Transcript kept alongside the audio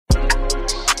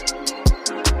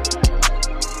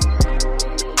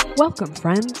Welcome,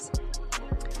 friends,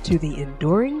 to the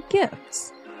Enduring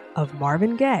Gifts of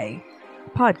Marvin Gaye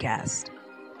podcast.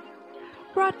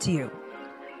 Brought to you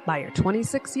by your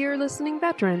 26-year listening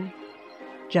veteran,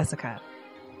 Jessica.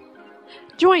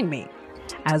 Join me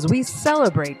as we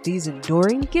celebrate these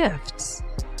enduring gifts,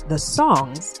 the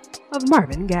songs of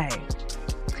Marvin Gaye.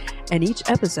 In each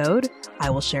episode, I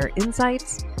will share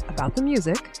insights about the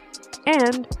music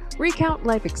and recount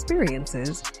life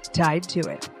experiences tied to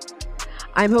it.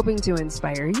 I'm hoping to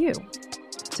inspire you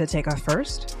to take a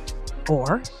first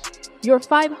or your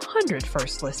 500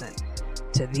 first listen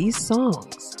to these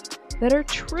songs that are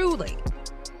truly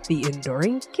the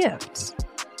enduring gifts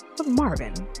of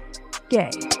Marvin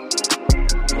Gaye.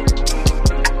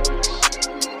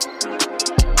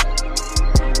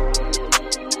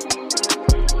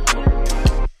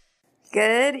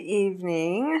 Good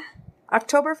evening,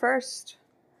 October 1st.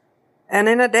 And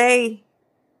in a day,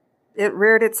 it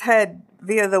reared its head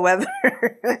via the weather.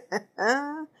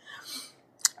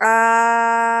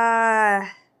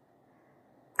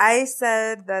 I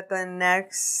said that the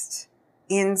next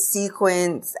in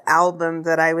sequence album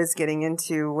that I was getting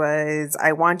into was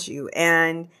I Want You,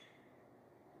 and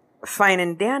fine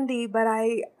and dandy, but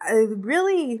I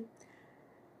really,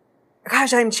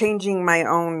 gosh, I'm changing my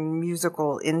own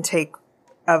musical intake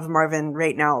of Marvin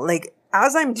right now. Like,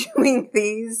 as I'm doing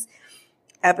these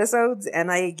episodes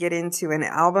and I get into an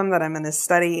album that I'm going to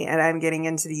study and I'm getting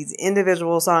into these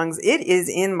individual songs, it is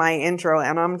in my intro,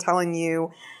 and I'm telling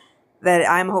you that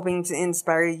I'm hoping to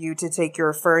inspire you to take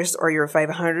your first or your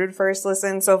 500 first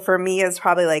listen. So for me, it's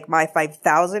probably like my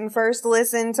 5,000 first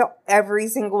listen to every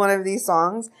single one of these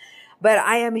songs, but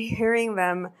I am hearing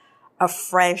them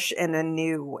afresh and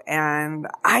anew, and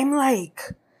I'm like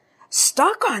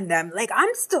stuck on them. Like,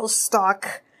 I'm still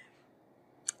stuck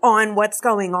on what's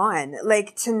going on.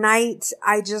 Like, tonight,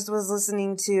 I just was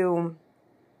listening to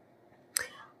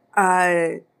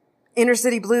Inner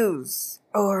City Blues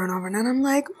over and over, and I'm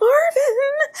like,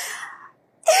 Marvin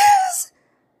is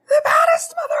the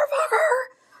baddest motherfucker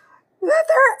that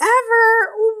there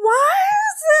ever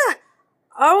was.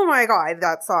 Oh my God,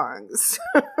 that song.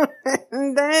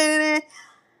 And then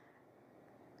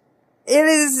it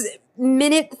is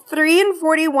minute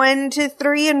 3:41 to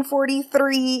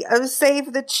 3:43 of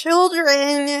Save the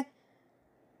Children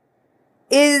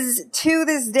is to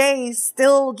this day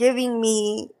still giving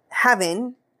me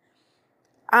heaven.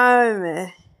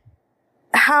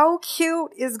 How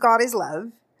cute is God Is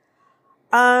Love?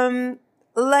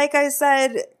 Like I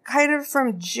said, kind of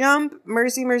from jump,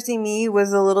 Mercy Mercy Me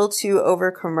was a little too over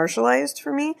commercialized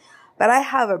for me, but I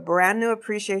have a brand new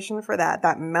appreciation for that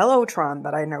Mellotron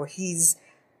that I know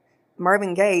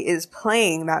Marvin Gaye is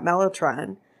playing that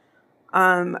Mellotron,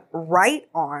 right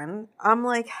on. I'm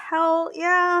like, hell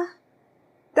yeah,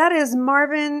 that is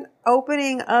Marvin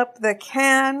opening up the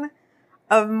can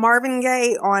of Marvin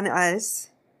Gaye on us.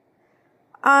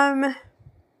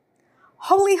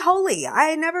 Holy,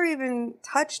 I never even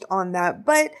touched on that,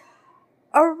 but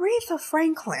Aretha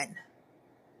Franklin,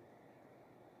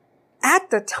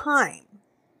 at the time,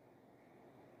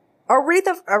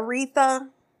 Aretha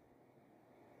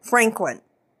Franklin,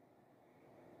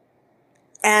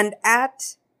 and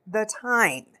at the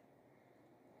time,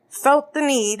 felt the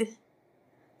need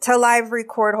to live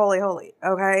record Holy,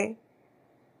 okay?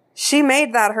 She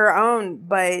made that her own,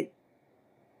 but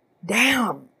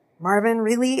damn, Marvin,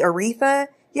 really? Aretha?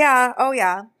 Yeah, oh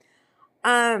yeah.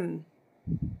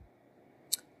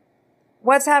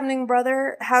 What's Happening,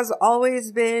 Brother has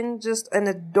always been just an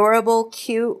adorable,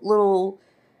 cute little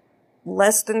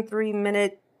less than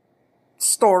 3-minute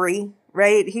story,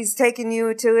 right? He's taking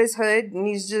you to his hood and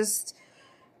he's just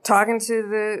talking to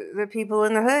the people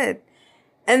in the hood.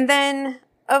 And then,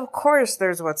 of course,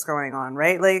 there's What's Going On,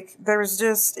 right? Like, there's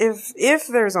just, if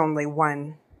there's only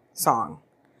one song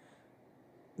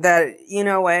that, you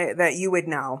know what, that you would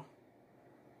know,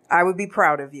 I would be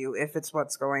proud of you if it's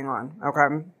What's Going On,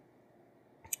 okay?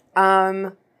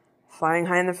 Flying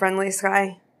High in the Friendly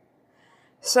Sky.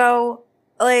 So,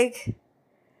 like,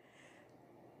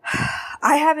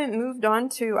 I haven't moved on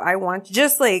to I Want,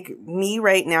 just like me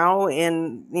right now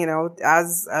in, you know,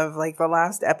 as of like the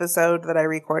last episode that I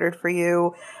recorded for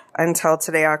you until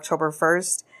today, October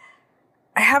 1st,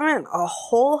 I haven't a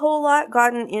whole lot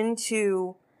gotten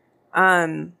into,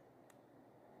 I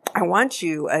Want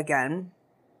You again.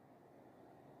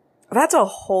 That's a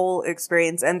whole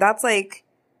experience, and that's like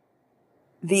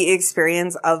the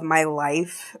experience of my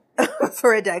life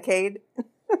for a decade.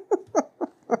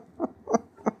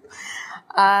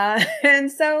 And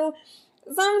so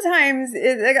sometimes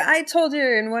like I told you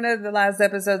in one of the last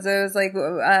episodes, it was like,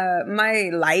 my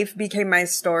life became my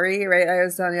story, right? I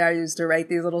was telling you I used to write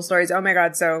these little stories. Oh my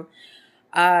God. So,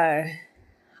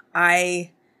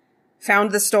 I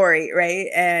found the story, right?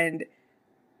 And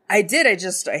I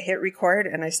hit record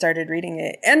and I started reading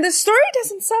it. And the story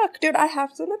doesn't suck, dude. I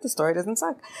have to admit the story doesn't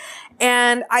suck.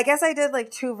 And I guess I did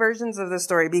like 2 versions of the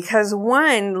story because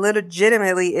one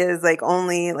legitimately is like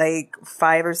only like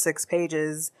 5 or 6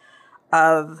 pages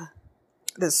of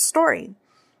this story.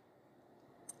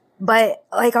 But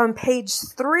like on page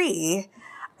 3,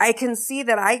 I can see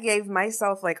that I gave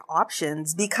myself like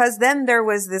options because then there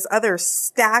was this other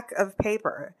stack of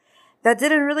paper that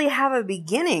didn't really have a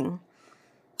beginning.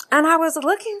 And I was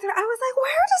looking through, I was like,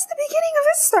 where does the beginning of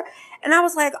this start? And I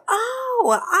was like,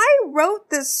 oh, I wrote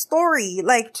this story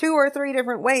like 2 or 3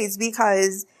 different ways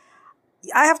because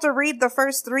I have to read the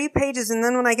first 3 pages. And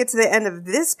then when I get to the end of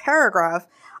this paragraph,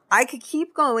 I could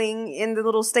keep going in the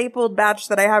little stapled batch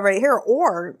that I have right here,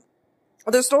 or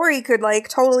the story could like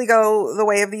totally go the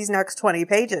way of these next 20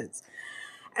 pages.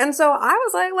 And so I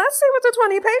was like, let's see what the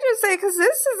 20 pages say, because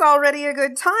this is already a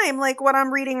good time, like what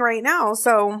I'm reading right now.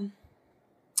 So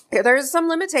there's some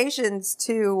limitations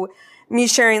to me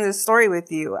sharing this story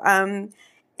with you.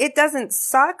 It doesn't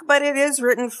suck, but it is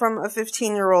written from a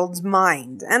 15-year-old's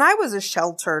mind. And I was a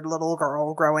sheltered little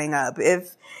girl growing up.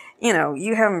 If,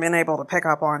 you haven't been able to pick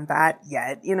up on that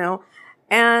yet,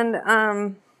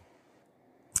 and,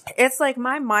 it's like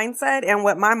my mindset and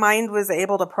what my mind was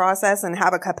able to process and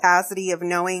have a capacity of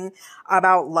knowing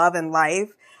about love and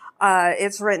life.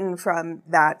 It's written from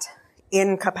that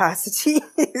incapacity.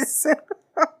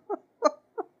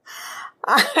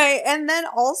 And then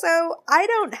also I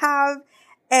don't have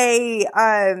a,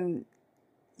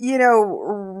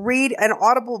 read an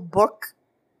audible book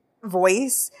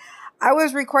voice. I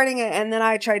was recording it and then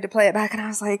I tried to play it back and I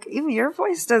was like, even your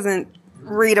voice doesn't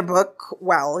read a book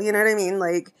well. You know what I mean?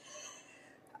 Like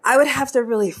I would have to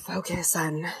really focus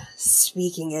on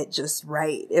speaking it just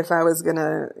right if I was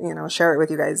gonna, share it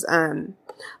with you guys.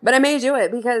 But I may do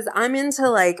it because I'm into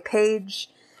like page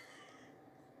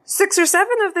 6 or 7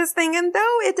 of this thing. And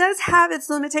though it does have its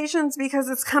limitations because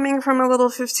it's coming from a little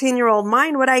 15-year-old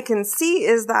mind, what I can see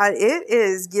is that it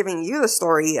is giving you the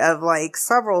story of like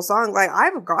several songs. Like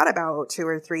I've got about 2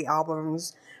 or 3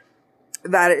 albums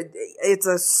that it's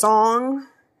a song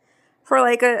for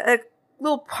like a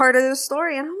little part of the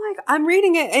story. And I'm like, I'm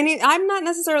reading it and I'm not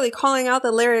necessarily calling out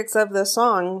the lyrics of the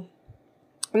song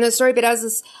in the story, but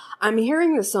I'm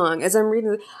hearing the song as I'm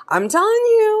reading it. I'm telling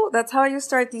you, that's how you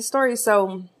start these stories.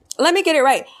 So let me get it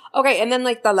right. Okay. And then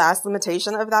like the last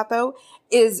limitation of that though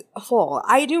is full.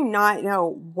 I do not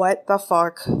know what the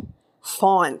fuck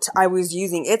font I was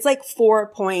using. It's like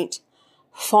 4-point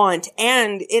font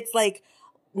and it's like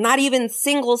not even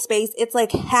single space. It's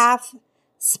like half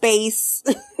space.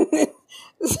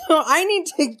 So I need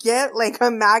to get like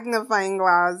a magnifying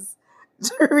glass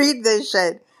to read this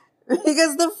shit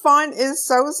because the font is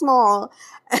so small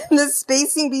and the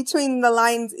spacing between the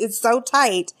lines is so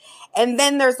tight. And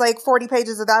then there's like 40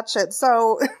 pages of that shit.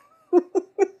 So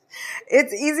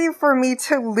it's easy for me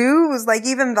to lose like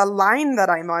even the line that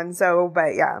I'm on. So,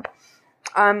 but yeah,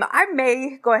 I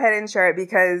may go ahead and share it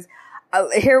because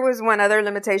here was one other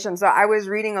limitation. So I was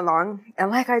reading along and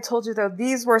like I told you though,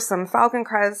 these were some Falcon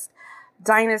Crest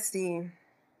Dynasty,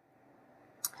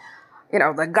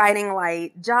 the guiding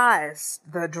light, just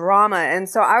the drama. And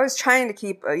so I was trying to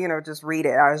keep, just read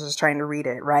it. I was just trying to read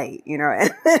it right,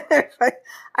 and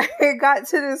I got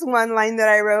to this one line that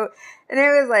I wrote and it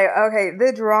was like, okay,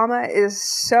 the drama is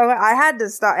so, I had to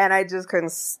stop and I just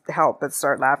couldn't help but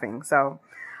start laughing. So,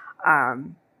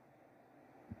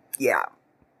 yeah.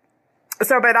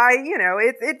 So, but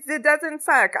it doesn't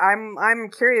suck. I'm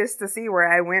curious to see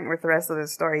where I went with the rest of the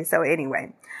story. So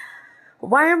anyway,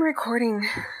 why I'm recording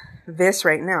this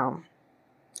right now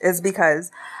is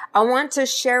because I want to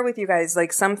share with you guys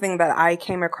like something that I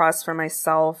came across for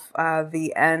myself,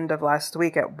 the end of last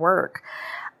week at work.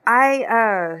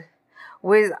 I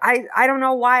don't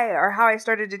know why or how I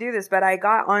started to do this, but I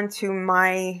got onto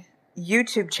my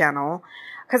YouTube channel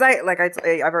because I've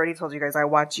already told you guys, I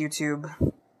watch YouTube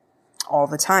all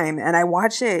the time and I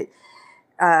watch it.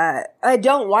 I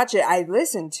don't watch it. I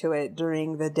listen to it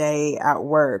during the day at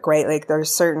work, right? Like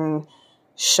there's certain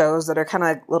shows that are kind of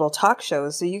like little talk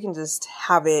shows. So you can just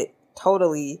have it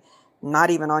totally not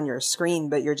even on your screen,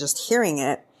 but you're just hearing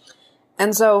it.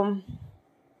 And so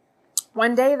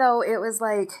one day though, it was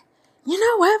like, you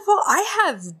know what? Well, I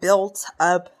have built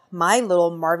up my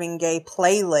little Marvin Gaye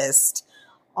playlist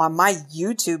on my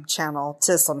YouTube channel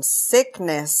to some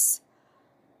sickness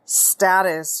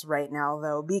status right now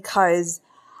though, because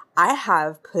I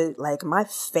have put like my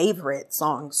favorite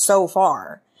songs so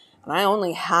far. And I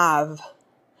only have,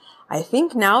 I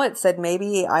think now it said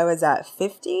maybe I was at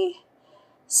 50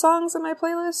 songs in my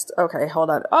playlist. Okay, hold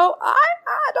on. Oh,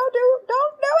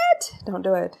 don't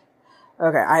do it.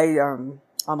 Okay, I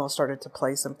almost started to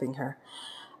play something here.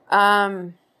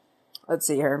 Let's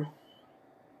see here.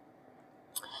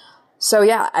 So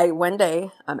yeah, one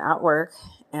day I'm at work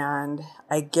and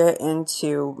I get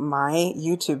into my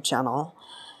YouTube channel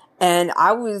and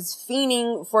I was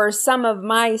fiending for some of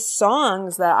my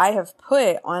songs that I have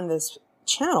put on this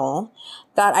channel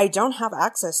that I don't have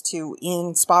access to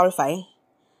in Spotify.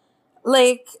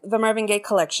 Like the Marvin Gaye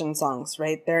collection songs,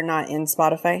 right? They're not in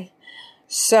Spotify.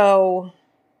 So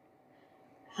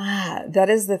that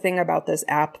is the thing about this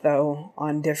app though,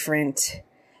 on different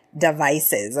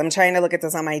devices. I'm trying to look at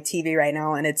this on my TV right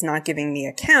now and it's not giving me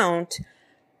a count.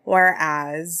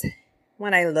 Whereas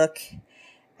when I look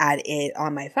at it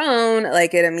on my phone,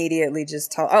 like it immediately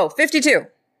just 52.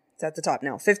 It's at the top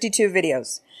now. 52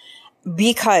 videos.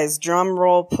 Because, drum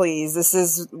roll please, this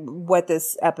is what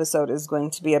this episode is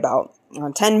going to be about. A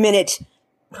 10-minute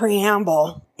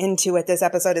preamble into what this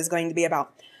episode is going to be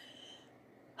about.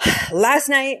 Last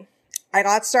night, I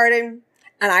got started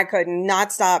and I could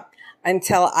not stop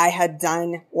until I had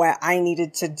done what I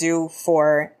needed to do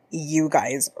for you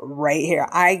guys right here.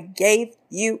 I gave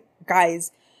you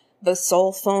guys the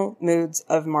Soulful Moods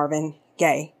of Marvin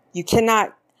Gaye. You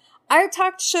cannot, I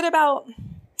talked shit about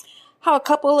how a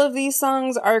couple of these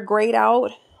songs are grayed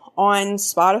out on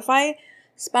Spotify.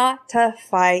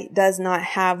 Spotify does not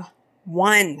have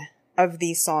one of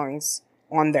these songs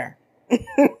on there.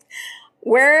 The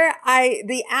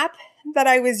app that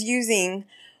I was using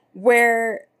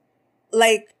where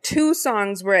like 2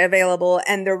 songs were available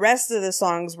and the rest of the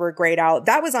songs were grayed out,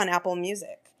 that was on Apple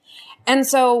Music. And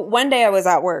so one day I was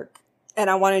at work and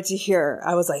I wanted to hear,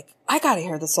 I was like, I gotta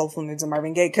hear the Soulful Moods of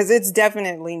Marvin Gaye because it's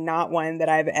definitely not one that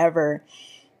I've ever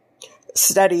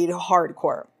studied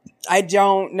hardcore. I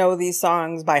don't know these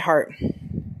songs by heart.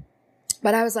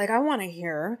 But I was like, I want to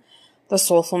hear the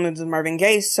Soulful Moods of Marvin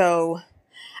Gaye. So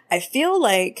I feel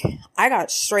like I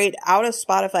got straight out of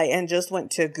Spotify and just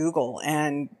went to Google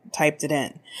and typed it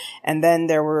in. And then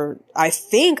there were, I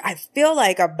feel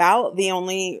like about the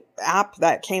only app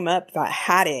that came up that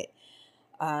had it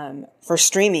for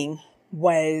streaming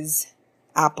was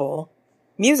Apple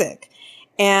Music.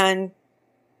 And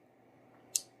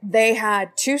they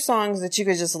had 2 songs that you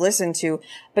could just listen to,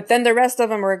 but then the rest of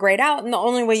them were grayed out. And the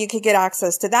only way you could get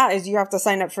access to that is you have to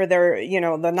sign up for their, the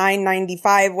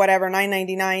 $9.95, whatever,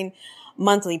 $9.99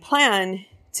 monthly plan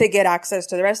to get access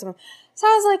to the rest of them. So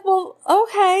I was like, well,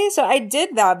 okay. So I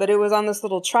did that, but it was on this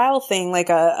little trial thing, like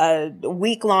a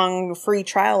week-long free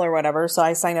trial or whatever. So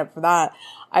I signed up for that.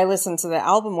 I listened to the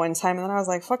album one time and then I was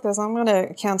like, fuck this, I'm going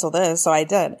to cancel this. So I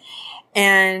did.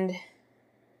 And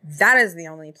that is the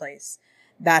only place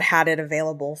that had it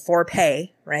available for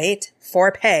pay, right?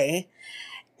 For pay.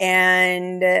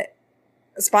 And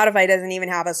Spotify doesn't even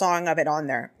have a song of it on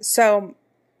there. So,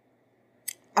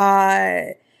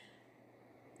 the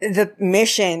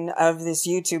mission of this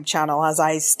YouTube channel, as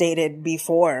I stated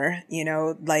before,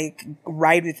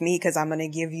 ride with me because I'm going to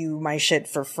give you my shit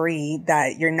for free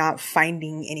that you're not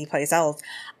finding anyplace else.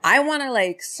 I want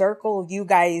to circle you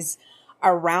guys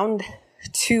around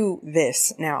to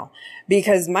this now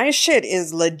because my shit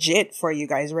is legit for you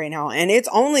guys right now and it's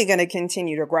only going to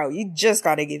continue to grow. You just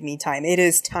got to give me time. It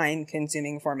is time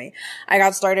consuming for me. I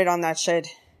got started on that shit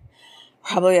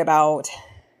probably about,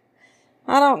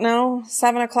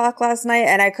 7 o'clock last night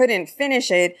and I couldn't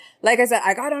finish it. Like I said,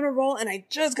 I got on a roll and I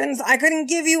couldn't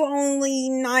give you only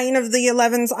 9 of the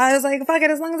 11s. I was like, fuck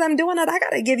it. As long as I'm doing it, I got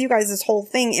to give you guys this whole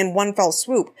thing in one fell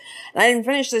swoop. And I didn't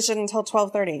finish this shit until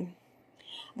 12:30.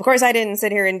 Of course, I didn't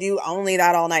sit here and do only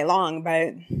that all night long,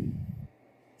 but,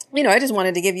 I just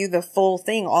wanted to give you the full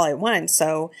thing all at once.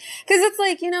 So, cause it's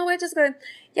like, just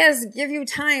yes, give you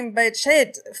time, but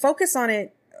shit, focus on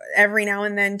it every now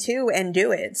and then too and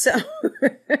do it. So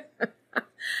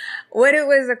what it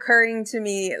was occurring to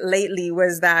me lately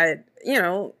was that,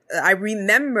 I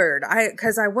remembered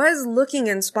cause I was looking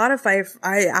in Spotify.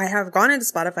 I have gone into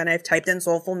Spotify and I've typed in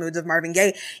Soulful Moods of Marvin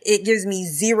Gaye. It gives me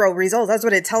 0 results. That's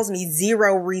what it tells me.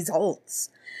 0 results.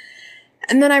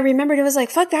 And then I remembered it was like,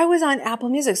 fuck, that was on Apple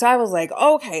Music. So I was like,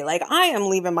 okay, I am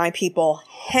leaving my people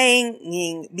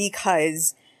hanging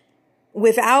because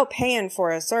without paying for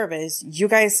a service, you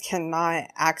guys cannot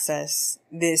access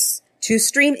this to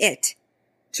stream it.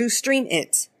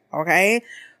 Okay.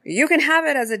 You can have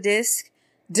it as a disc.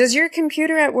 Does your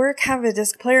computer at work have a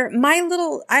disc player?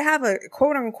 I have a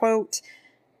quote unquote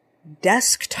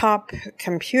desktop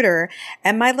computer,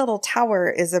 and my little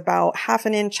tower is about half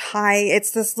an inch high.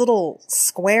 It's this little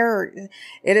square.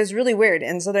 It is really weird.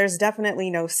 And so there's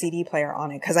definitely no CD player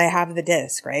on it because I have the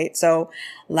disc, right? So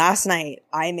last night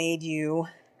I made you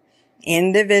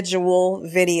individual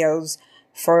videos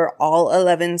for all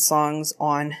 11 songs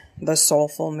on the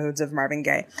Soulful Moods of Marvin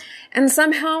Gaye. And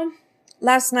somehow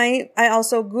last night I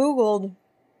also Googled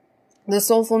the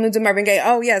Soulful Moods of Marvin Gaye.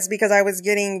 Oh yes, because I was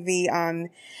getting the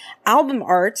album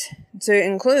art to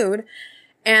include,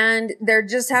 and there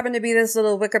just happened to be this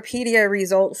little Wikipedia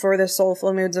result for the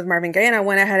Soulful Moods of Marvin Gaye, and I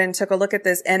went ahead and took a look at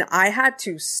this, and I had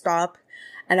to stop,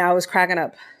 and I was cracking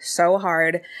up so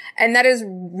hard. And that is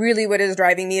really what is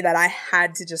driving me, that I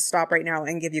had to just stop right now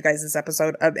and give you guys this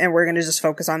episode of, and we're going to just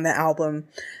focus on the album,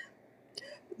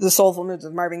 The Soulful Moods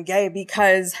of Marvin Gaye,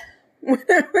 because when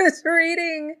I was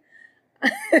reading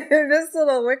this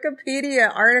little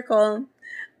Wikipedia article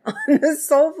on the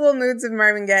Soulful Moods of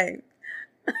Marvin Gaye.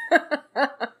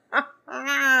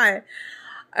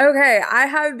 Okay, I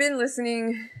have been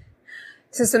listening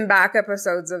to some back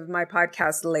episodes of my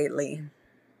podcast lately.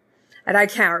 And I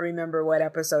can't remember what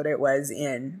episode it was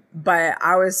in. But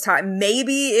I was talking,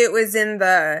 maybe it was in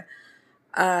the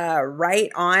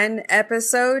Right On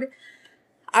episode.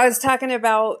 I was talking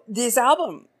about this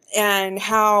album and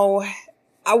how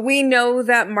we know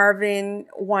that Marvin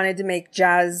wanted to make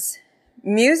jazz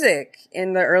music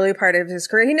in the early part of his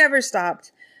career. He never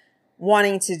stopped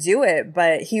wanting to do it,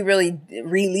 but he really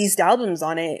released albums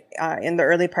on it in the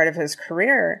early part of his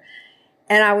career.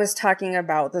 And I was talking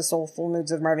about the Soulful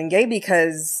Moods of Marvin Gaye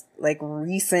because, like,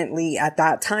 recently at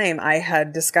that time, I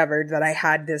had discovered that I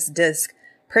had this disc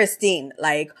pristine.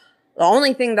 Like, the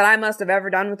only thing that I must have ever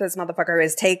done with this motherfucker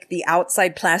is take the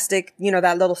outside plastic, you know,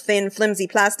 that little thin, flimsy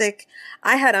plastic.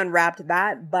 I had unwrapped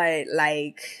that, but,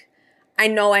 like, I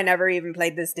know I never even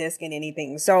played this disc in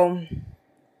anything. So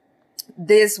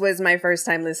this was my first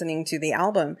time listening to the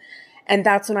album. And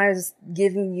that's when I was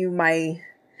giving you my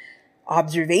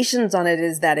observations on it,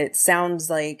 is that it sounds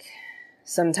like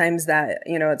sometimes that,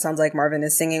 you know, it sounds like Marvin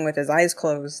is singing with his eyes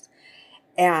closed,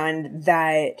 and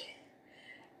that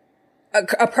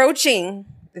approaching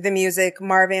the music,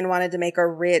 Marvin wanted to make a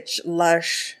rich,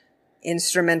 lush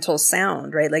instrumental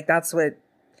sound, right? Like that's what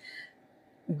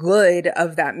good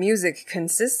of that music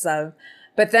consists of.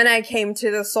 But then I came to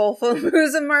the Soulful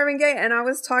Moods of Marvin Gaye and I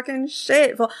was talking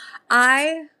shit. Well,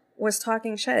 I was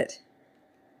talking shit.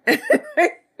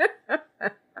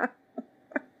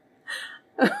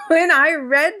 When I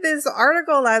read this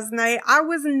article last night, I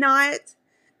was not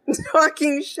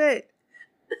talking shit.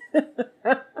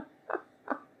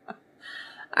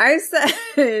 I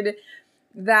said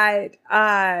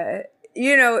that,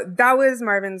 you know, that was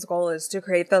Marvin's goal, is to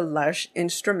create the lush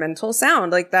instrumental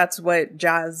sound. Like that's what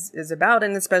jazz is about.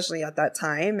 And especially at that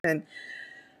time, and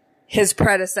his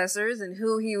predecessors, and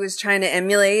who he was trying to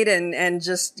emulate and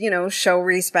just, you know, show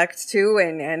respect to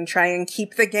and try and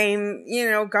keep the game, you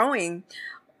know, going.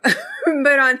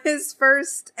 But on his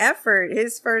first effort,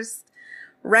 his first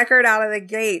record out of the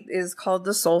gate is called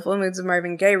The Soulful Moods of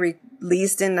Marvin Gaye,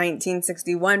 released in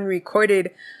 1961,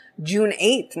 recorded June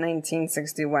 8th,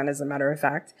 1961, as a matter of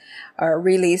fact,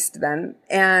 released then.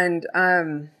 And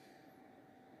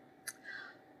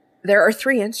there are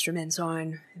 3 instruments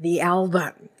on the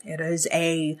album. It is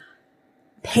a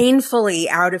painfully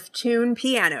out of tune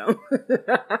piano.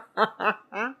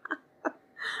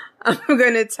 I'm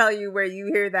going to tell you where you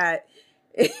hear that.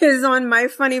 It is on My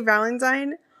Funny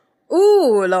Valentine.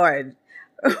 Ooh, Lord.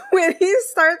 When he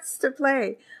starts to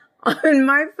play on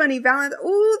My Funny Valentine,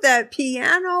 ooh, that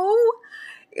piano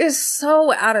is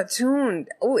so out of tune.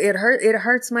 Ooh, it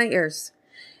hurts my ears.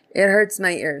 It hurts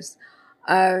my ears.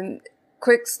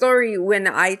 Quick story. When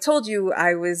I told you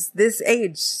I was this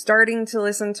age, starting to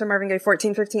listen to Marvin Gaye,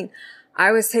 14, 15,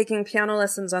 I was taking piano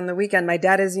lessons on the weekend. My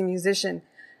dad is a musician.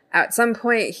 At some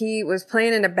point, he was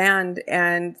playing in a band,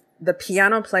 and the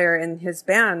piano player in his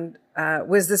band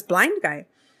was this blind guy.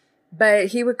 But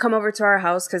he would come over to our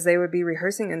house because they would be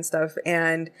rehearsing and stuff.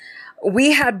 And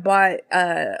we had bought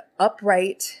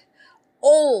upright,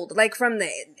 old, like from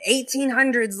the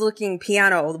 1800s looking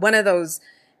piano, one of those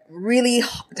really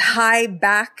high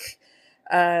back,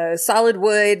 solid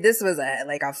wood. This was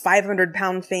like a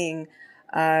 500-pound thing,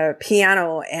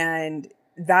 piano. And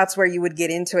that's where you would get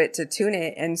into it to tune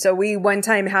it. And so we one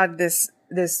time had this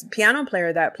piano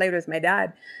player that played with my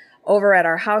dad over at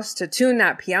our house to tune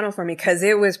that piano for me, because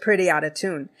it was pretty out of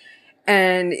tune.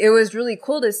 And it was really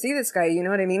cool to see this guy, you know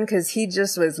what I mean? Because he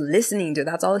just was listening to,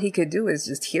 that's all he could do is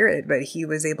just hear it, but he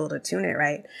was able to tune it,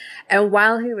 right? And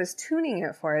while he was tuning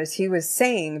it for us, he was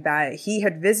saying that he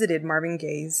had visited Marvin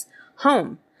Gaye's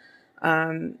home.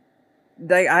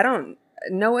 I don't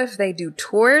know if they do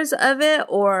tours of it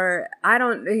or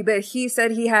but he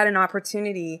said he had an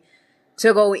opportunity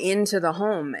to go into the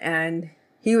home, and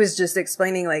he was just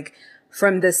explaining, like,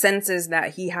 from the senses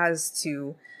that he has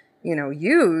to,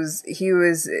 use, he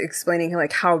was explaining,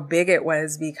 like, how big it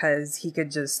was because he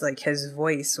could just, like, his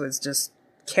voice was just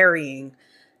carrying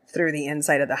through the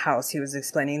inside of the house. He was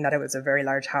explaining that it was a very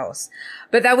large house.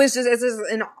 But that was it's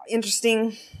an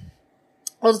interesting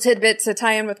little tidbit to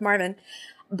tie in with Marvin.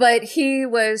 But he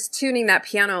was tuning that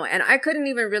piano, and I couldn't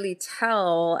even really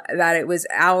tell that it was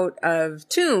out of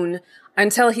tune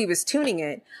until he was tuning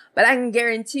it. But I can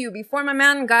guarantee you, before my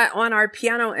man got on our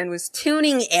piano and was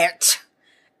tuning it,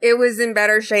 it was in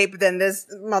better shape than this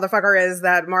motherfucker is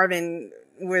that Marvin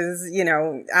was,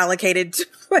 allocated to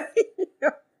play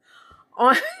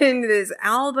on this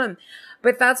album.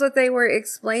 But that's what they were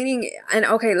explaining. And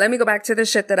okay, let me go back to the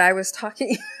shit that I was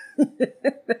talking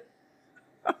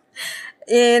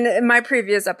in my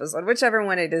previous episode, whichever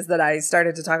one it is that I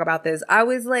started to talk about this. I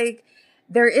was like,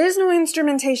 there is no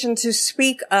instrumentation to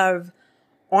speak of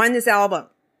on this album.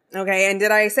 Okay. And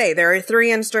did I say there are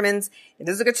 3 instruments? It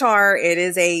is a guitar. It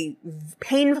is a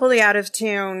painfully out of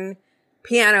tune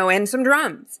piano and some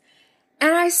drums.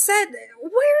 And I said,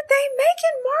 were they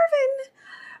making Marvin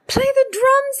play the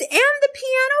drums and the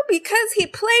piano because he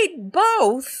played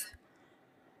both?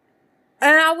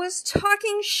 And I was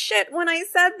talking shit when I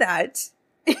said that.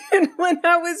 And when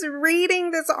I was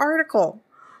reading this article,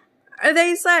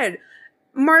 they said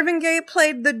Marvin Gaye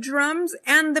played the drums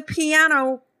and the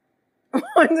piano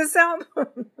on this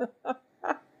album.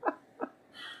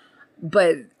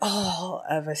 But all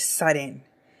of a sudden,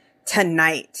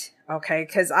 tonight, okay,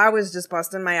 because I was just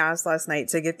busting my ass last night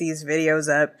to get these videos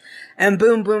up, and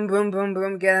boom, boom, boom, boom,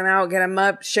 boom, get them out, get them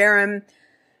up, share them.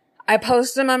 I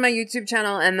post them on my YouTube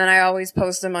channel, and then I always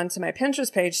post them onto my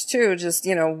Pinterest page too. Just,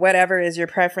 whatever is your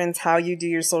preference, how you do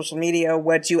your social media,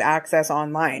 what you access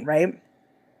online, right?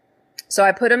 So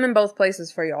I put them in both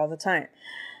places for you all the time.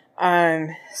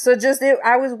 I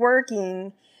was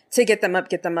working to get them up.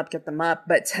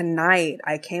 But tonight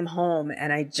I came home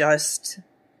and I just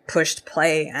pushed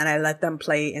play and I let them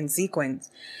play in sequence.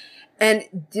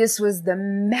 And this was the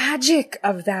magic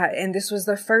of that. And this was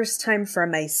the first time for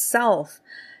myself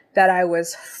that I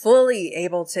was fully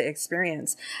able to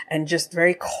experience and just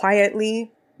very quietly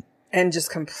and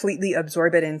just completely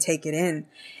absorb it and take it in.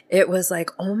 It was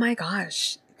like, oh my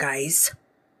gosh, guys.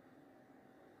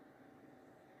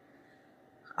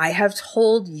 I have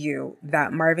told you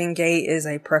that Marvin Gaye is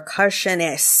a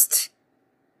percussionist,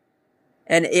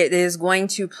 and it is going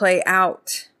to play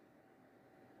out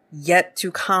yet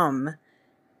to come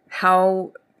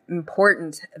how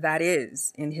important that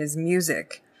is in his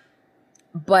music.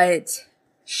 But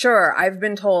sure, I've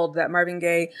been told that Marvin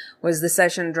Gaye was the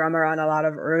session drummer on a lot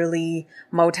of early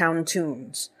Motown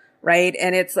tunes, right?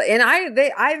 And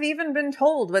I've even been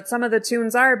told what some of the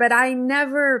tunes are, but I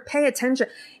never pay attention.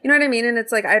 You know what I mean? And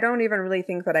it's like, I don't even really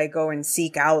think that I go and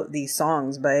seek out these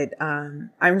songs, but,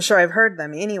 I'm sure I've heard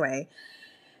them anyway.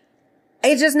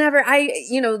 I just never,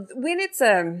 when it's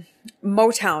a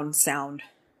Motown sound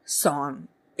song,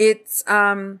 it's,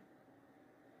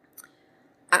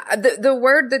 the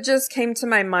word that just came to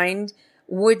my mind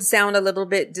would sound a little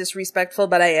bit disrespectful,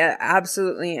 but I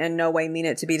absolutely in no way mean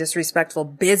it to be disrespectful.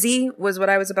 Busy was what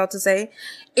I was about to say.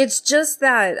 It's just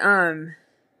that,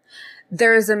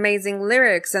 there's amazing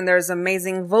lyrics and there's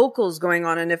amazing vocals going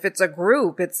on. And if it's a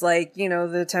group, it's like,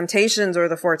 the Temptations or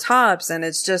the Four Tops. And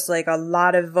it's just like a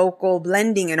lot of vocal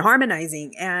blending and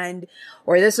harmonizing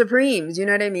or the Supremes, you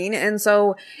know what I mean? And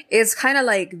so it's kind of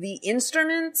like the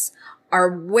instruments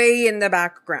are way in the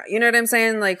background. You know what I'm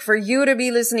saying? Like for you to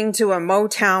be listening to a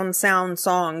Motown sound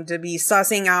song, to be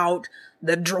sussing out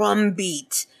the drum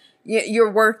beat,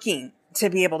 you're working to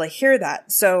be able to hear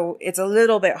that. So it's a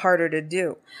little bit harder to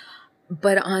do.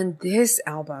 But on this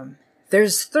album,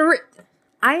 there's 3.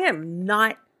 I am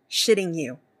not shitting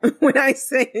you when I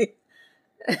say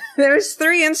there's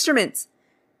 3 instruments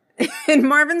and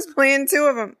Marvin's playing 2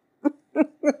 of them.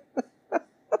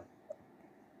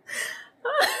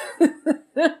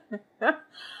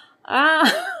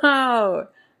 Oh,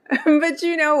 but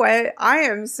you know what? I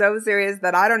am so serious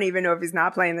that I don't even know if he's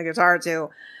not playing the guitar too,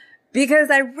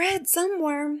 because I read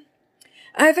somewhere,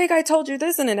 I think I told you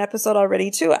this in an episode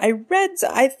already too. I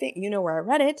think, you know where I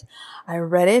read it? I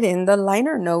read it in the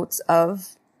liner notes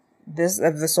of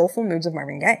the Soulful Moods of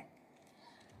Marvin Gaye.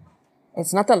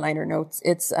 It's not the liner notes.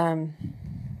 It's,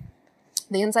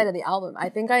 the inside of the album. I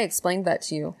think I explained that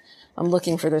to you. I'm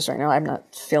looking for this right now. I'm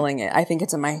not feeling it. I think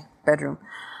it's in my bedroom.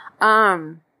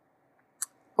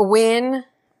 When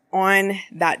on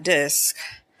that disc,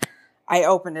 I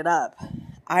opened it up,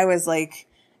 I was like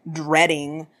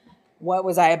dreading what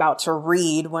was I about to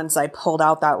read once I pulled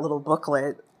out that little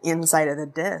booklet inside of the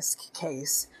disc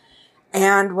case.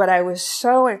 And what I was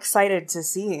so excited to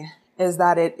see is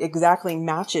that it exactly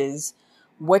matches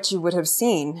what you would have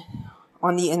seen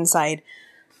on the inside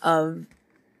of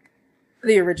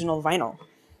the original vinyl.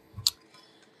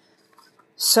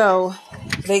 So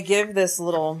they give this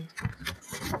little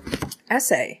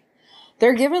essay.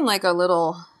 They're given like a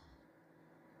little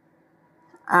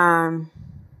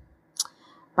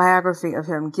biography of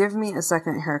him. Give me a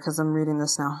second here because I'm reading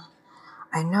this now.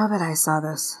 I know that I saw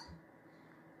this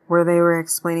where they were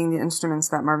explaining the instruments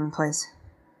that Marvin plays.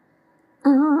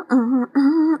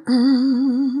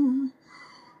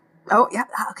 Oh, yeah.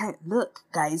 Okay. Look,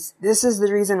 guys, this is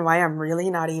the reason why I'm really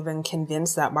not even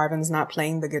convinced that Marvin's not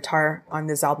playing the guitar on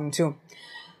this album too.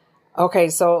 Okay.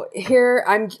 So here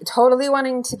I'm totally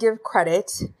wanting to give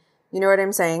credit. You know what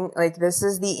I'm saying? Like, this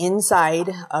is the inside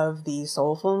of the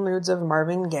Soulful Moods of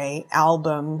Marvin Gaye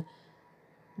album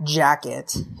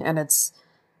jacket. And it's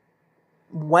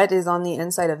what is on the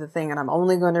inside of the thing. And I'm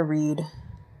only going to read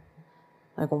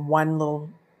like one little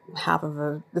half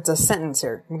of it's a sentence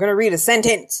here. I'm going to read a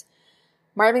sentence.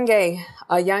 Marvin Gaye,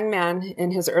 a young man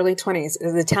in his early 20s,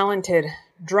 is a talented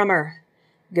drummer,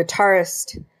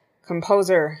 guitarist,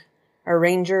 composer,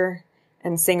 arranger,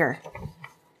 and singer.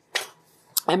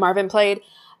 And Marvin played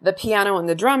the piano and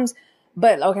the drums.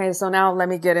 But okay, so now let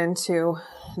me get into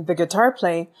the guitar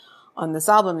play on this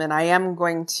album. And I am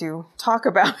going to talk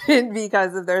about it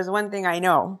because if there's one thing I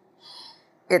know,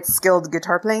 it's skilled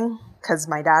guitar playing because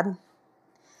my dad.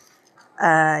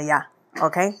 Yeah.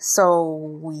 Okay.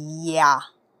 So yeah.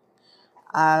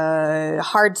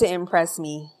 Hard to impress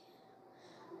me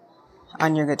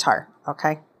on your guitar.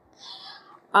 Okay.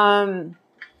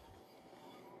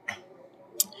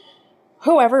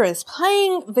 Whoever is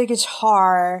playing the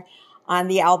guitar on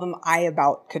the album, I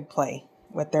about could play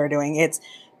what they're doing. It's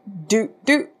do,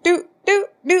 do, do, do,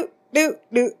 do, do,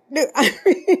 do, do.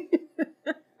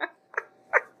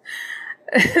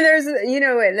 There's, you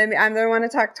know what, I don't want to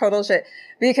talk total shit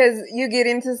because you get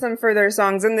into some further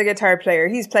songs and the guitar player,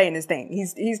 he's playing his thing.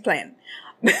 He's playing.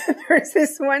 There's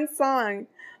this one song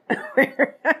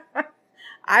where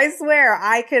I swear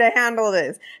I could have handled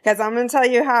this because I'm going to tell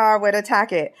you how I would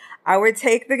attack it. I would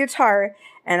take the guitar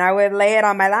and I would lay it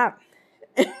on my lap.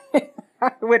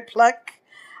 I would pluck.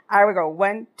 I would go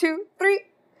 1, 2, 3.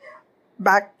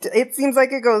 Back. It seems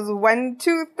like it goes 1,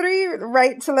 2, 3,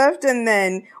 right to left, and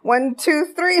then 1,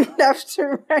 2, 3, left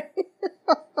to right.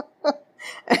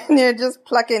 And you're just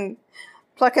plucking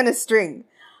a string.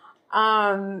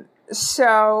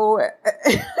 So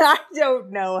I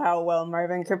don't know how well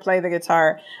Marvin could play the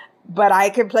guitar, but I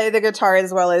could play the guitar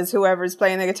as well as whoever's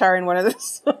playing the guitar in one of the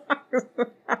songs.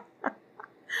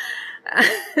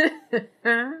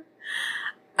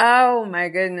 Oh my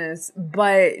goodness.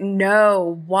 But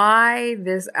no, why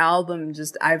this album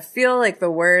I feel like the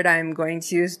word I'm going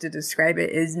to use to describe it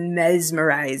is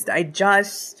mesmerized. I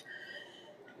just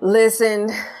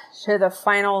listened to the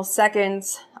final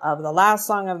seconds of the last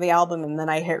song of the album and then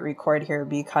I hit record here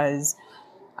because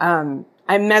I'm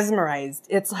mesmerized.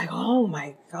 It's like, oh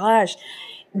my gosh,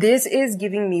 this is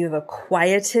giving me the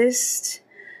quietest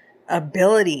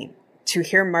ability to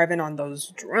hear Marvin on those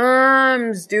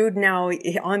drums, dude. Now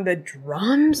on the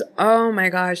drums, oh my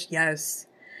gosh, yes.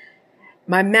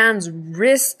 My man's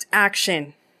wrist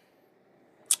action.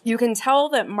 You can tell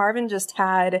that Marvin just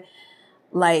had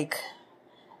like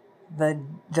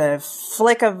the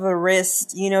flick of the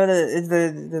wrist, you know,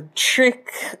 the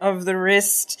trick of the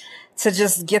wrist to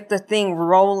just get the thing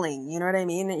rolling. You know what I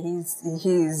mean?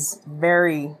 He's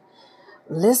very,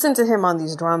 listen to him on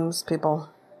these drums, people.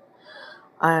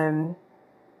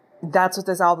 That's what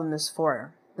this album is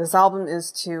for. This album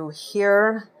is to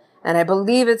hear, and I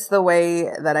believe it's the way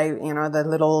that the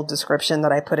little description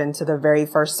that I put into the very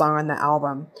first song on the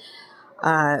album.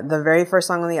 The very first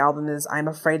song on the album is I'm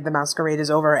Afraid the Masquerade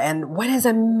is Over. And what is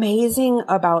amazing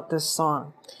about this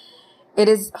song, it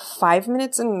is 5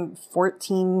 minutes and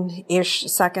 14-ish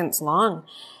seconds long.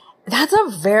 That's a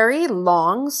very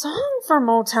long song for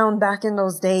Motown back in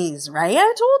those days, right?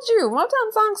 I told you,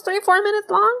 Motown songs 3-4 minutes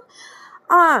long.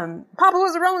 Papa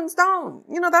was a Rolling Stone.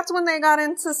 You know, that's when they got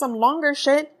into some longer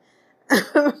shit.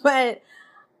 But,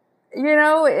 but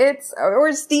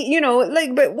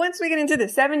once we get into the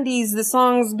 70s, the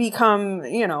songs become,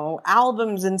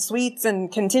 albums and suites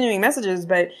and continuing messages.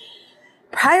 But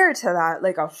prior to that,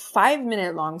 like a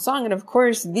 5-minute long song. And of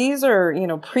course, these are,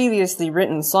 previously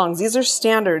written songs. These are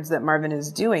standards that Marvin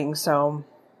is doing. So,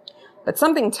 but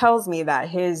something tells me that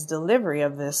his delivery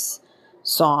of this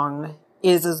song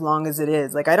is as long as it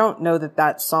is. Like, I don't know that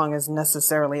that song is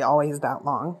necessarily always that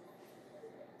long.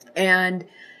 And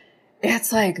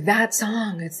it's like that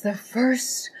song, it's the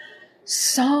first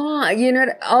song, you know,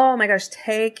 oh my gosh,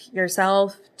 take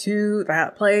yourself to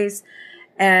that place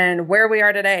and where we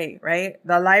are today, right?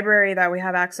 The library that we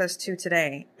have access to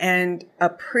today, and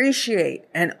appreciate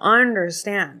and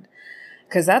understand.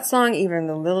 Because that song, even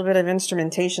the little bit of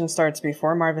instrumentation starts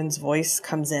before Marvin's voice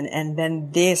comes in. And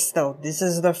then this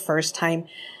is the first time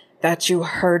that you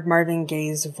heard Marvin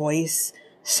Gaye's voice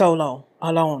solo,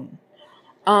 alone.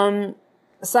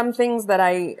 Some things that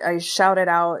I shouted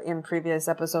out in previous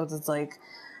episodes, it's like,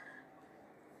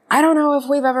 I don't know if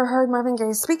we've ever heard Marvin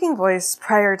Gaye's speaking voice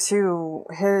prior to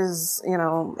his,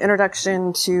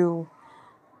 introduction to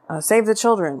Save the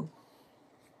Children.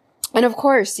 And of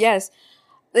course, yes,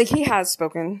 like he has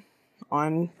spoken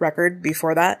on record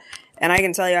before that. And I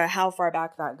can tell you how far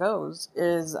back that goes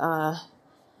is,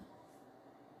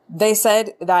 they said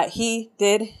that he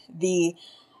did the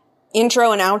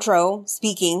intro and outro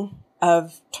speaking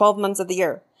of 12 months of the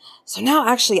year. So now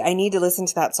actually I need to listen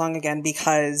to that song again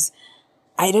because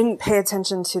I didn't pay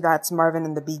attention to that's Marvin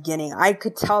in the beginning. I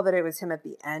could tell that it was him at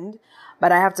the end,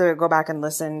 but I have to go back and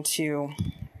listen to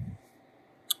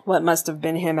what must have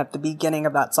been him at the beginning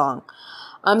of that song.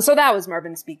 So that was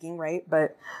Marvin speaking, right?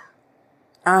 But,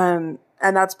 and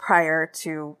that's prior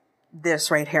to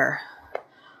this right here.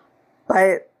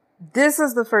 But this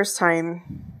is the first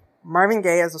time Marvin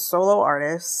Gaye as a solo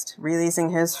artist releasing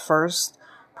his first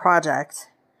project.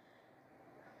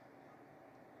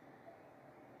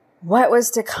 What was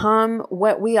to come,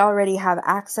 what we already have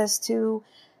access to,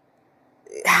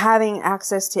 having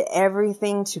access to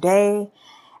everything today,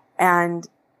 and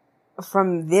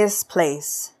from this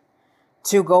place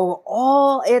to go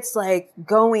all, it's like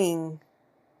going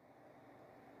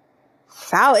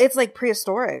foul. It's like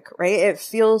prehistoric, right? It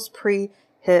feels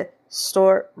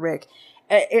prehistoric.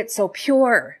 It's so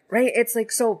pure, right? It's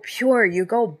like so pure. You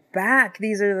go back.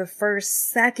 These are the first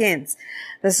seconds.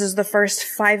 This is the first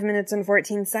 5 minutes and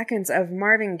 14 seconds of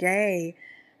Marvin Gaye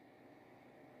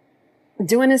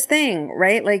doing his thing,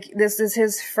 right? Like this is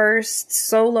his first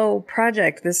solo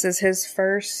project. This is his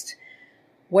first,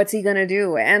 what's he gonna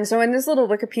do? And so in this little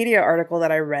Wikipedia article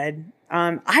that I read,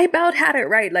 I about had it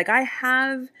right. Like I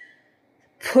have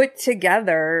put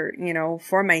together,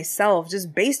 for myself,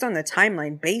 just based on the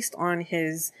timeline, based on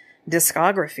his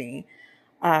discography,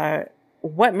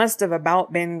 what must have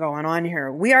about been going on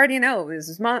here. We already know this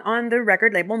is on the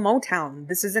record label Motown.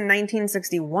 This is in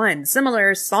 1961.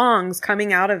 Similar songs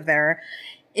coming out of there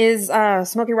is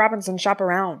Smokey Robinson, Shop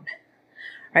Around.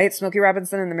 Right? Smokey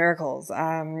Robinson and the Miracles.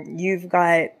 You've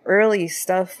got early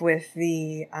stuff with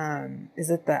the, is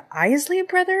it the Isley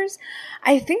Brothers?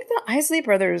 I think the Isley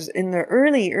Brothers in the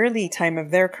early time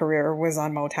of their career was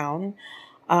on Motown.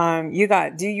 You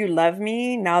got Do You Love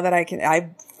Me? Now that I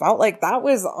felt like that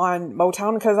was on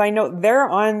Motown because I know they're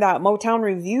on that Motown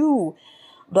Review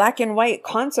black and white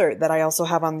concert that I also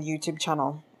have on the YouTube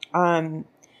channel. The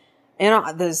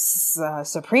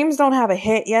Supremes don't have a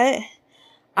hit yet.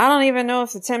 I don't even know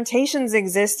if the Temptations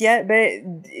exist yet,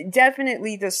 but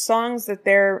definitely the songs that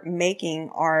they're making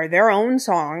are their own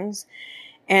songs.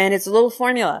 And it's a little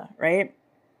formula, right?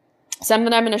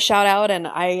 Something I'm going to shout out, and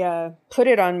I put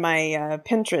it on my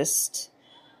Pinterest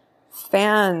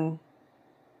fan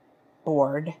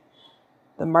board,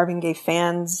 the Marvin Gaye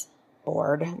fans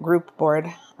board, group board.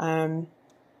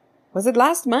 Was it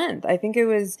last month? I think it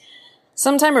was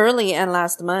sometime early and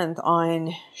last month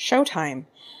on Showtime.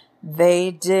 They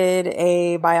did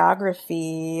a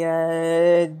biography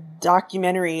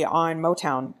documentary on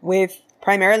Motown with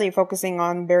primarily focusing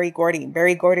on Berry Gordy.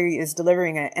 Berry Gordy is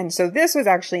delivering it. And so this was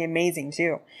actually amazing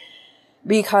too,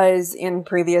 because in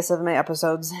previous of my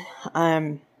episodes,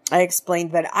 I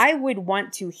explained that I would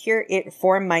want to hear it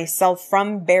for myself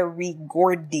from Berry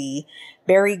Gordy.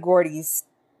 Berry Gordy's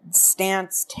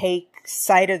stance, take,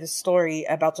 side of the story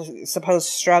about the supposed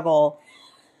struggle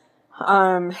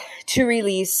to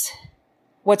release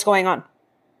what's going on,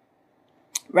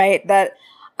 right? That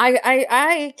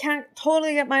I can't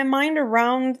totally get my mind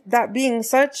around that being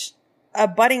such a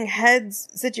butting heads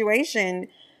situation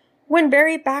when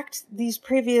Barry backed these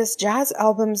previous jazz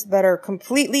albums that are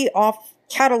completely off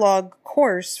catalog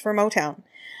course for Motown.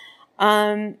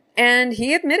 And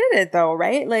he admitted it though,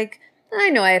 right? Like, I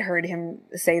know I had heard him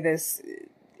say this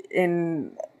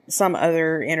in some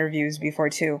other interviews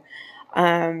before too.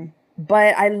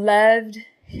 But I loved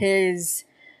his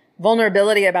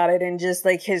vulnerability about it and just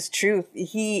like his truth.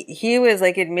 He was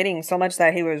like admitting so much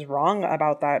that he was wrong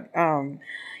about that. And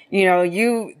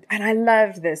I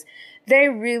love this. They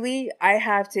really, I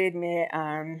have to admit,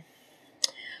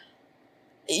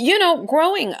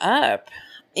 growing up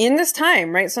in this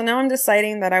time, right? So now I'm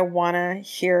deciding that I want to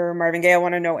hear Marvin Gaye. I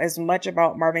want to know as much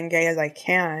about Marvin Gaye as I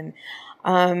can.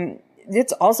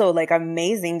 It's also like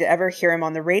amazing to ever hear him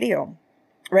on the radio,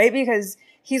 right? Because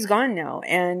he's gone now.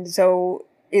 And so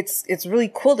it's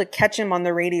really cool to catch him on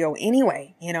the radio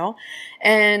anyway,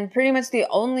 and pretty much the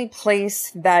only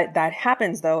place that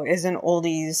happens though is an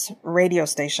oldies radio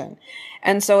station.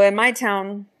 And so in my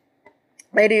town,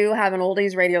 they do have an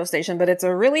oldies radio station, but it's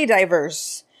a really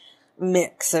diverse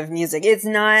mix of music. It's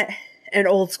not an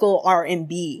old school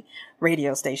R&B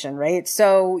radio station, right?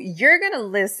 So you're going to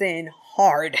listen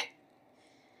hard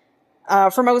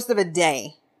for most of a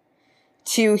day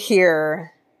to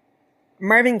hear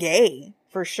Marvin Gaye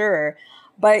for sure,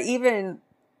 but even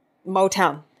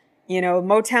Motown,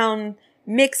 Motown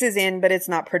mixes in, but it's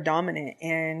not predominant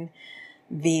in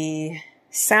the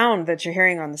sound that you're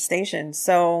hearing on the station.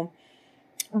 So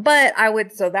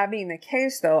that being the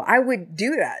case though, I would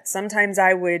do that. Sometimes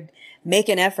I would make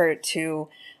an effort to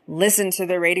listen to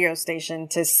the radio station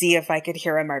to see if I could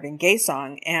hear a Marvin Gaye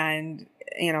song. And,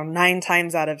 9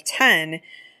 times out of 10,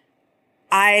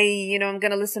 I'm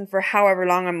going to listen for however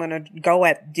long I'm going to go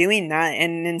at doing that.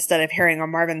 And instead of hearing a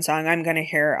Marvin song, I'm going to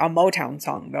hear a Motown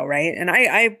song though, right? And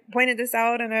I pointed this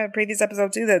out in a previous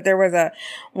episode too, that there was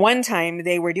one time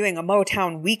they were doing a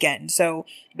Motown weekend. So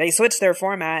they switched their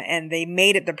format and they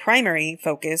made it the primary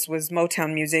focus was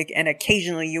Motown music. And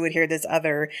occasionally you would hear this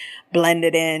other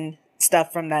blended in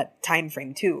stuff from that time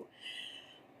frame too.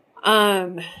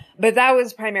 But that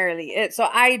was primarily it. So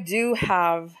I do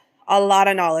have a lot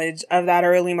of knowledge of that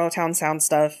early Motown sound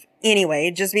stuff anyway,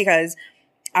 just because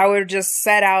I would just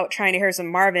set out trying to hear some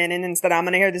Marvin, and instead I'm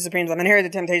going to hear the Supremes, I'm going to hear the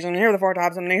Temptations, I'm going to hear the Four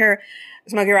Tops, I'm going to hear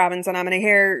Smokey Robinson, I'm going to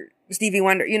hear Stevie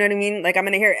Wonder, you know what I mean? Like I'm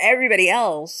going to hear everybody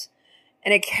else,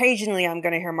 and occasionally I'm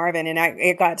going to hear Marvin, and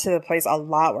it got to the place a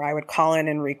lot where I would call in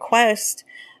and request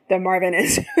the Marvin.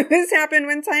 This happened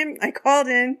one time. I called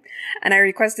in and I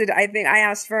requested, I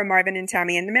asked for a Marvin and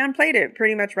Tammy, and the man played it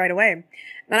pretty much right away.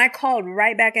 Then I called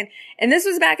right back in. And this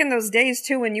was back in those days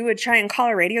too, when you would try and call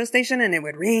a radio station and it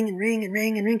would ring and ring and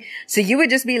ring and ring. So you would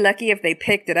just be lucky if they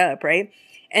picked it up, right?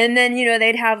 And then,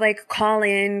 they'd have like call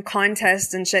in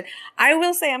contests and shit. I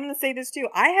will say, I'm going to say this too.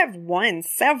 I have won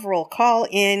several call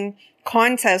in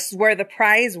contests where the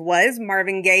prize was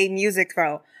Marvin Gaye music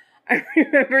though. I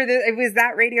remember that it was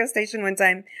that radio station one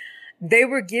time. They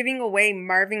were giving away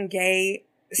Marvin Gaye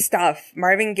stuff,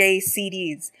 Marvin Gaye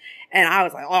CDs. And I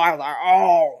was like,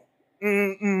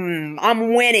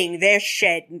 I'm winning this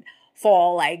shit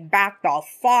for like back the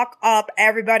fuck up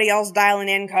everybody else dialing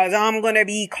in, cause I'm gonna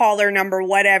be caller number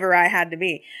whatever I had to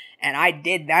be. And I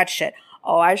did that shit.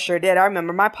 Oh, I sure did. I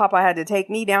remember my papa had to take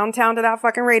me downtown to that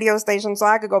fucking radio station so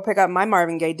I could go pick up my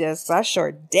Marvin Gaye discs. I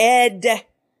sure did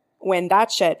win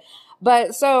that shit.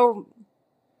 But so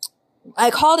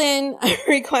I called in, I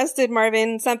requested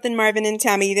something Marvin and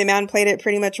Tammy. The man played it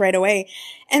pretty much right away.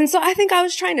 And so I think I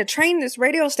was trying to train this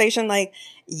radio station, like,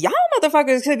 y'all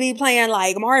motherfuckers could be playing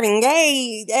like Marvin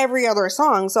Gaye every other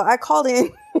song. So I called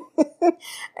in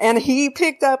and he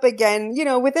picked up again,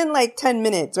 within like 10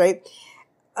 minutes, right,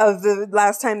 of the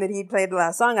last time that he'd played the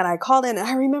last song. And I called in and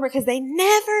I remember because they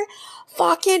never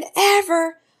fucking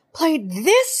ever played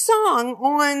this song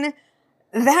on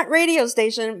that radio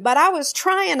station, but I was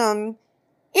trying them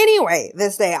anyway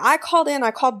this day. I called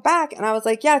back and I was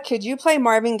like, yeah, could you play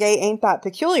Marvin Gaye Ain't That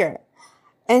Peculiar?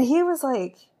 And he was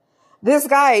like, this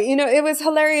guy, it was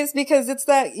hilarious because it's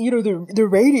that, the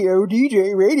radio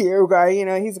DJ radio guy,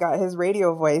 he's got his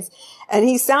radio voice and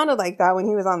he sounded like that when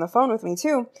he was on the phone with me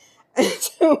too. And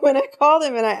so when I called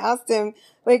him and I asked him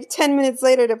like 10 minutes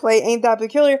later to play Ain't That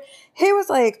Peculiar, he was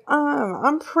like,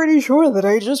 I'm pretty sure that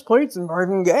I just played some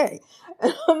Marvin Gaye.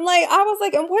 And I was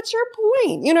like, and what's your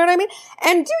point? You know what I mean?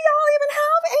 And do y'all even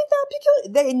have Ain't That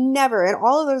Peculiar? They never, in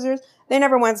all of those years, they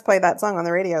never once played that song on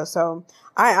the radio. So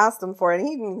I asked him for it and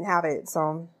he didn't have it.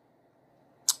 So,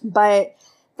 but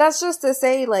that's just to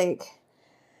say, like,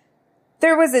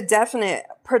 there was a definite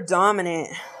predominant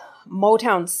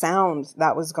Motown sound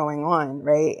that was going on,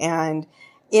 right? And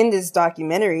in this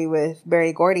documentary with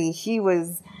Berry Gordy, he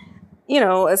was,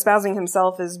 espousing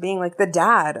himself as being like the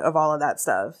dad of all of that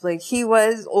stuff. Like he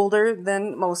was older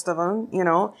than most of them,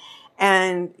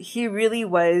 and he really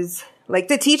was like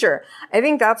the teacher. I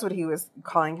think that's what he was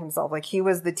calling himself. Like he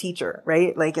was the teacher,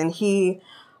 right? Like, and he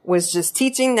was just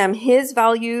teaching them his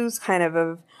values kind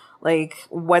of like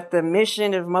what the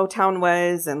mission of Motown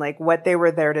was and like what they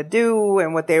were there to do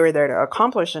and what they were there to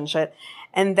accomplish and shit.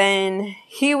 And then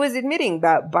he was admitting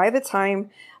that by the time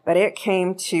that it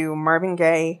came to Marvin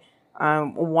Gaye,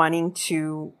 wanting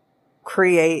to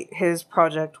create his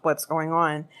project, What's Going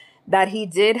On, that he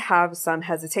did have some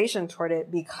hesitation toward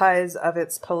it because of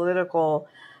its political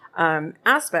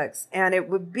aspects. And it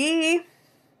would be,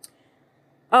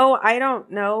 I don't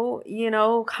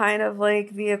know, kind of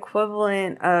like the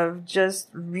equivalent of just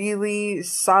really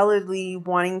solidly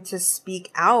wanting to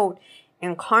speak out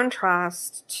in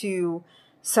contrast to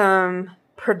some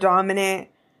predominant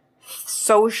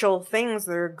social things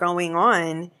that are going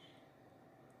on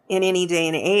in any day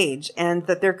and age, and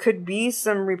that there could be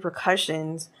some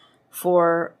repercussions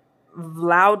for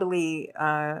loudly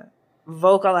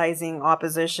vocalizing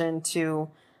opposition to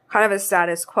kind of a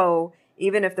status quo,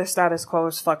 even if the status quo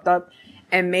is fucked up,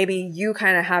 and maybe you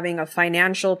kind of having a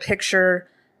financial picture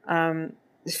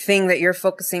thing that you're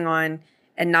focusing on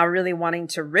and not really wanting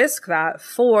to risk that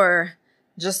for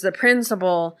just the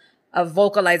principle of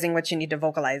vocalizing what you need to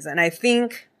vocalize. And I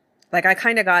think, like, I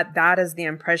kind of got that as the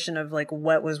impression of like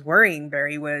what was worrying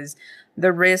Barry was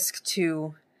the risk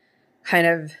to kind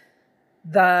of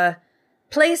the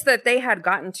place that they had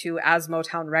gotten to as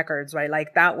Motown Records, right?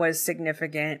 Like that was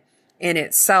significant in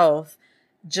itself,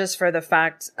 just for the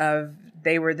fact of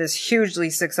they were this hugely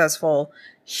successful,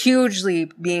 hugely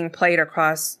being played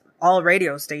across all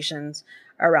radio stations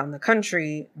around the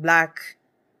country, Black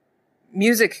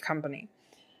music company.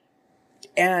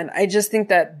 And I just think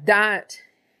that that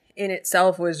in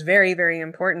itself was very, very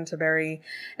important to Barry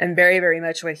and very, very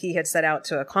much what he had set out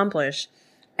to accomplish.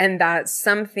 And that's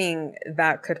something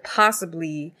that could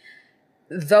possibly,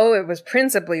 though it was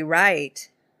principally right,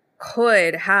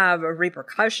 could have a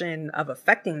repercussion of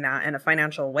affecting that in a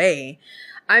financial way.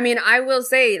 I mean, I will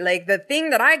say, like, the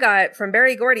thing that I got from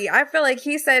Berry Gordy, I feel like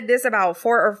he said this about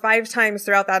 4 or 5 times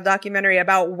throughout that documentary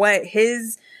about what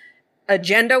his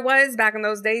agenda was back in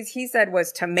those days. He said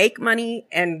was to make money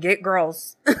and get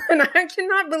girls. And I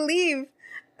cannot believe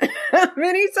how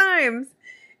many times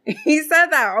he said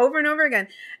that over and over again.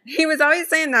 He was always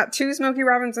saying that to Smokey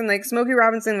Robinson, like Smokey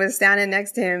Robinson was standing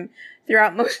next to him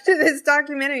throughout most of this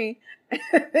documentary.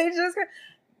 They just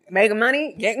making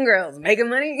money, getting girls, making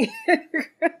money, getting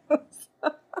girls.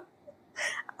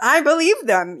 I believe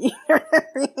them. You know what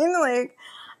I mean? Like,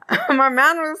 my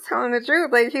man was telling the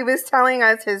truth. Like, he was telling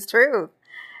us his truth.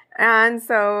 And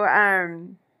so,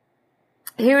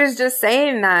 he was just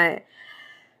saying that.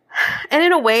 And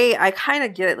in a way, I kind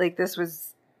of get it. Like, this was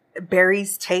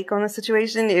Barry's take on the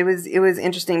situation. It was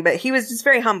interesting, but he was just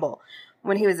very humble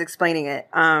when he was explaining it.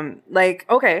 Like,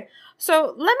 okay,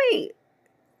 so let me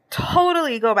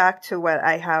totally go back to what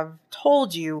I have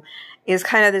told you is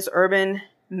kind of this urban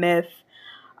myth,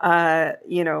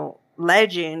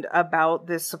 legend about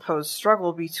this supposed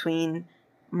struggle between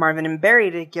Marvin and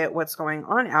Barry to get what's going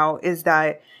on out, is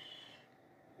that,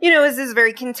 is this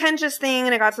very contentious thing.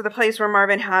 And it got to the place where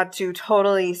Marvin had to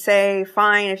totally say,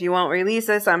 fine, if you won't release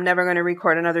this, I'm never going to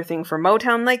record another thing for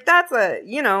Motown. Like, that's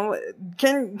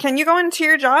can you go into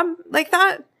your job like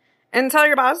that and tell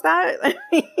your boss that? I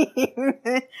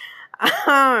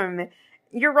mean,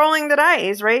 you're rolling the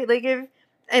dice, right? Like,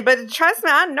 but trust me,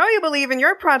 I know you believe in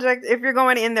your project if you're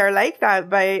going in there like that.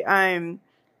 But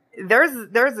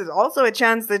there's also a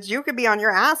chance that you could be on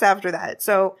your ass after that.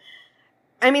 So,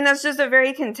 I mean, that's just a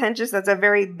very contentious, that's a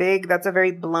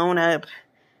very blown up,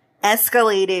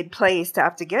 escalated place to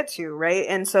have to get to, right?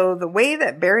 And so the way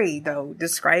that Barry, though,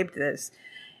 described this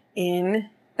in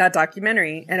that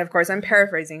documentary, and of course I'm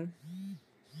paraphrasing,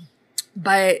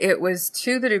 but it was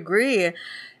to the degree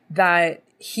that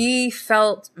he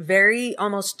felt very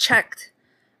almost checked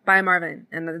by Marvin.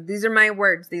 And these are my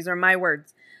words.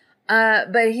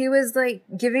 But he was like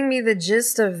giving me the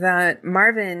gist of that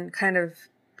Marvin kind of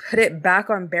put it back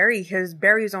on Barry,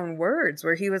 Barry's own words,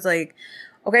 where he was like,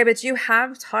 okay, but you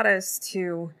have taught us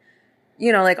to,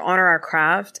 like honor our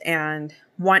craft and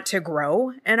want to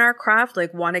grow in our craft,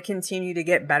 like want to continue to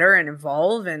get better and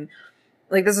evolve. And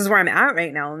like, this is where I'm at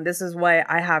right now. And this is what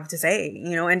I have to say,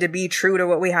 and to be true to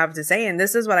what we have to say. And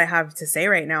this is what I have to say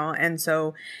right now. And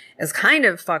so it's kind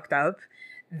of fucked up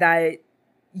that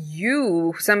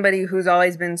you, somebody who's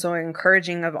always been so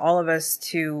encouraging of all of us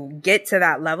to get to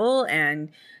that level and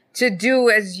to do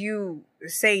as you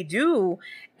say do,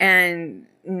 and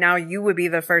now you would be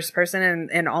the first person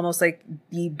and almost like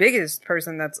the biggest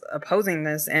person that's opposing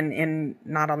this and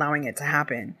not allowing it to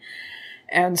happen.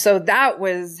 And so that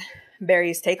was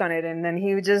Barry's take on it. And then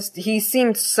he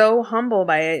seemed so humble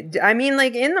by it. I mean,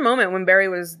 like in the moment when Barry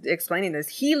was explaining this,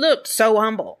 he looked so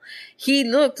humble. He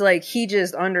looked like he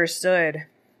just understood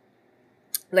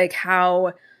like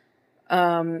how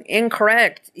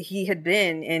incorrect he had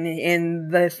been in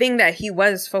the thing that he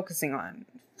was focusing on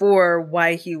for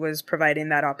why he was providing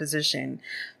that opposition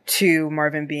to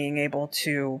Marvin being able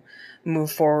to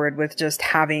move forward with just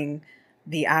having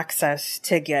the access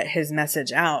to get his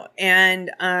message out.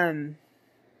 And,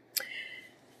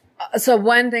 so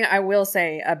one thing I will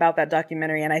say about that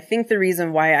documentary, and I think the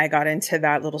reason why I got into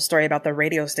that little story about the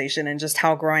radio station and just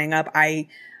how growing up I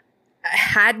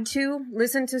had to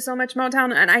listen to so much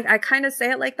Motown, and I kind of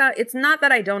say it like that. It's not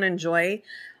that I don't enjoy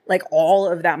like all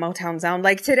of that Motown sound.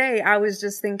 Like today, I was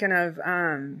just thinking of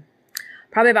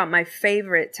probably about my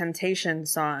favorite Temptation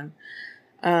song.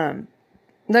 The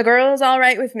Girl's All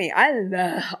Right With Me. I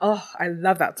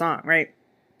love that song, right?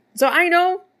 So I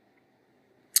know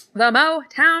the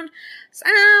Motown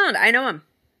sound. I know them.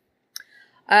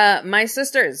 My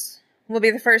sisters will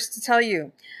be the first to tell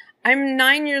you. I'm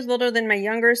 9 years older than my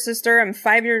younger sister. I'm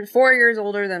 4 years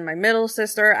older than my middle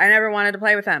sister. I never wanted to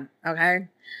play with them. Okay.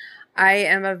 I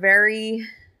am a very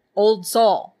old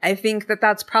soul. I think that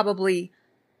that's probably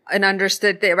an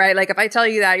understood thing, right? Like if I tell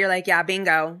you that, you're like, yeah,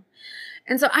 bingo.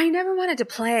 And so I never wanted to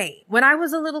play. When I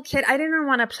was a little kid, I didn't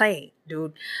want to play,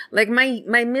 dude. Like my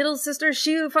middle sister,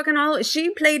 she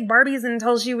played Barbies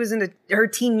until she was in her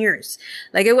teen years.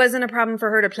 Like it wasn't a problem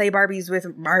for her to play Barbies with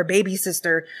our baby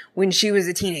sister when she was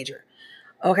a teenager.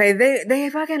 Okay. They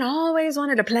fucking always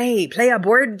wanted to play a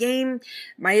board game.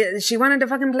 She wanted to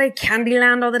fucking play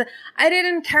Candyland all the time. I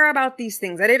didn't care about these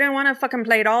things. I didn't want to fucking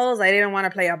play dolls. I didn't want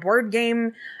to play a board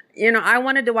game. You know, I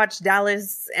wanted to watch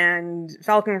Dallas and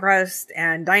Falcon Crest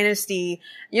and Dynasty.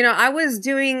 You know, I was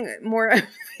doing more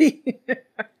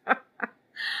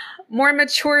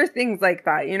mature things like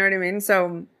that. You know what I mean?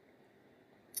 So,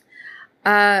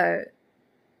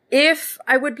 if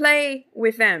I would play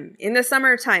with them in the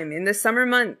summertime, in the summer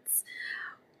months,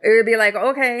 it would be like,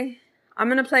 okay, I'm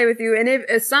going to play with you. And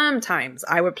if sometimes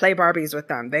I would play Barbies with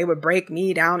them, they would break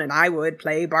me down and I would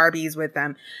play Barbies with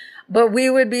them. But we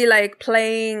would be like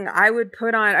playing, I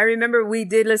remember we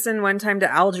did listen one time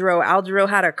to Al Jarreau. Al Jarreau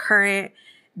had a current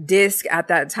disc at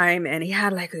that time and he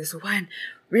had like this one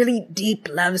really deep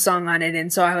love song on it.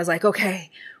 And so I was like,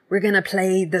 okay, we're going to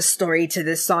play the story to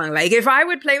this song. Like if I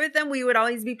would play with them, we would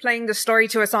always be playing the story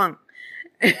to a song.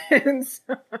 And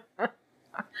so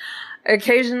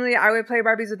occasionally I would play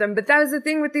Barbies with them. But that was the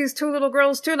thing with these two little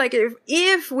girls too. Like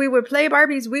if we would play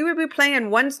Barbies, we would be playing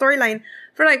one storyline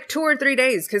for like 2 or 3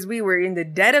 days because we were in the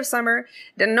dead of summer.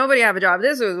 Didn't nobody have a job.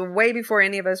 This was way before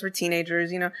any of us were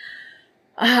teenagers, you know.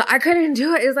 I couldn't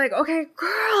do it. It was like, okay,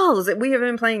 girls, we have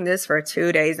been playing this for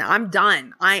 2 days now. I'm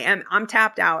done. I'm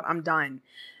tapped out. I'm done.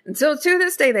 And so to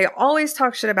this day, they always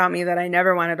talk shit about me that I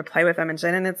never wanted to play with them and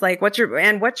shit. And it's like, what's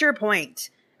your point?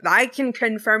 I can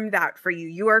confirm that for you.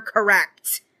 You are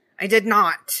correct. I did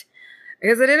not.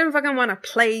 Because I didn't fucking want to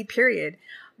play, period.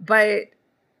 But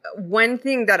one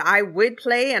thing that I would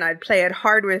play, and I'd play it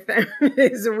hard with them,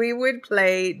 is we would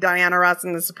play Diana Ross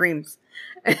and the Supremes.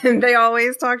 And they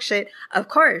always talk shit. Of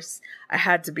course, I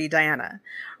had to be Diana,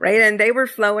 right? And they were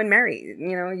Flo and Mary.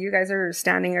 You know, you guys are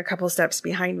standing a couple steps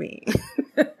behind me.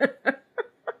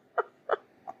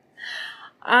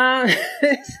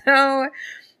 So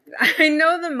I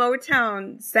know the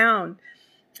Motown sound,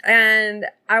 and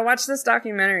I watched this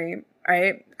documentary,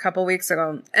 right, a couple weeks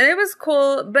ago, and it was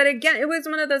cool. But again, it was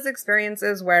one of those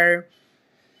experiences where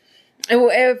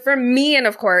for me, and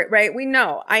of course, right, we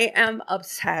know I am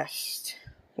obsessed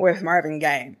with Marvin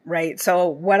Gaye, right? So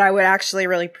what I would actually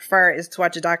really prefer is to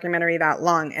watch a documentary that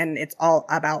long and it's all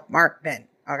about Marvin,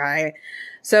 okay?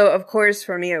 So of course,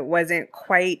 for me, it wasn't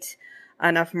quite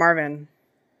enough Marvin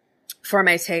for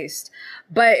my taste,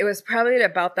 but it was probably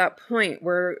at about that point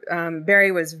where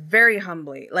Barry was very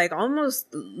humbly, like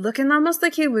looking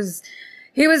like he was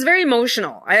very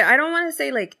emotional. I don't want to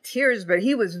say like tears, but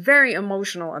he was very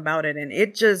emotional about it. And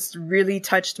it just really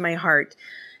touched my heart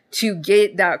to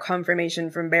get that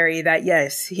confirmation from Barry that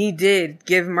yes, he did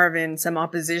give Marvin some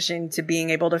opposition to being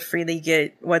able to freely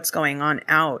get what's going on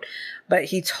out. But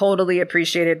he totally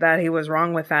appreciated that he was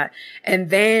wrong with that. And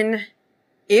then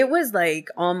it was like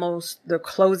almost the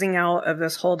closing out of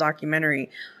this whole documentary.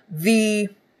 The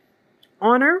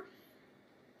honor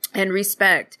and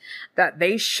respect that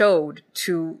they showed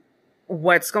to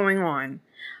what's going on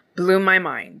blew my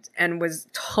mind and was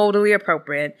totally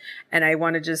appropriate. And I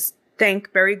want to just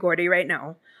thank Berry Gordy right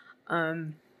now.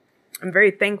 I'm very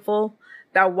thankful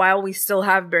that while we still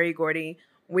have Berry Gordy,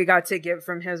 we got to get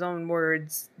from his own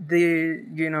words the,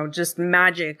 just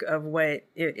magic of what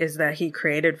it is that he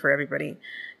created for everybody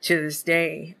to this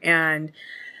day. And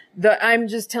I'm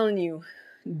just telling you,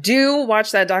 do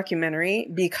watch that documentary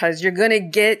because you're going to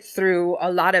get through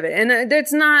a lot of it. And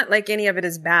it's not like any of it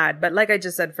is bad, but like I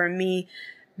just said, for me,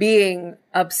 being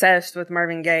obsessed with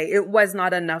Marvin Gaye, it was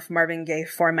not enough Marvin Gaye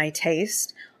for my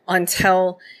taste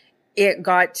until it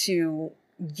got to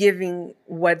giving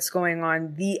what's going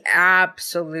on the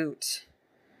absolute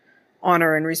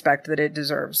honor and respect that it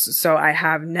deserves. So I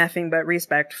have nothing but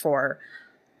respect for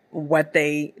what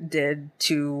they did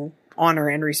to honor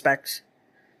and respect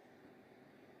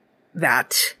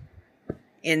that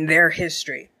in their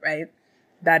history, right?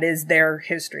 That is their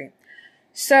history.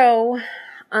 So,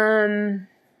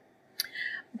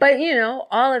 but you know,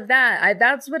 all of that,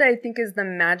 that's what I think is the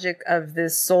magic of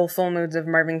this Soulful Moods of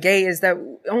Marvin Gaye, is that,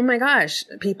 oh my gosh,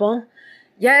 people,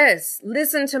 yes,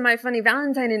 listen to my funny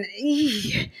Valentine, and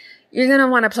you're going to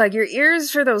want to plug your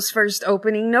ears for those first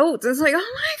opening notes. It's like,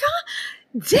 oh my God,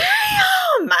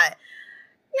 damn,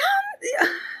 yeah,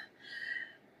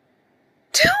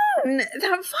 tune that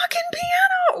fucking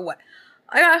piano.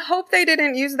 I hope they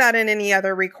didn't use that in any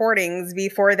other recordings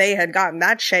before they had gotten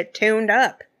that shit tuned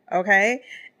up. Okay.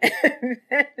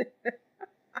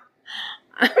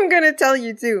 I'm going to tell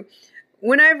you too,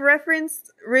 when I've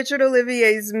referenced Richard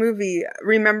Olivier's movie,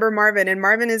 Remember Marvin, and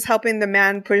Marvin is helping the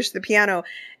man push the piano,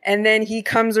 and then he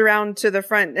comes around to the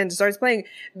front and starts playing.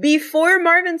 Before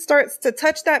Marvin starts to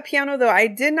touch that piano, though, I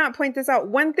did not point this out.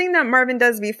 One thing that Marvin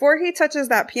does before he touches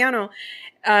that piano,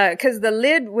 cause the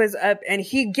lid was up and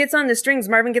he gets on the strings,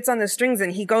 Marvin gets on the strings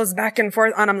and he goes back and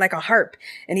forth on them like a harp.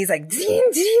 And he's like, ding,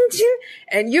 ding, ding.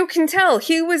 And you can tell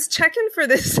he was checking for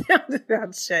the sound of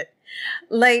that shit.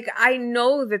 Like, I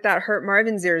know that hurt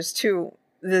Marvin's ears too.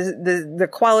 The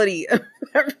quality of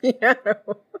that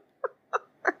piano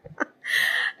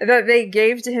that they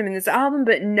gave to him in this album.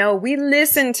 But no, we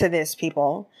listen to this,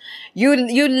 people. You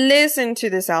listen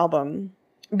to this album,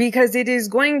 because it is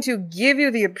going to give you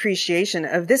the appreciation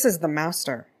of, this is the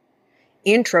master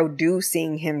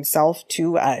introducing himself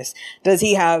to us. Does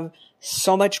he have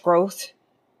so much growth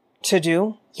to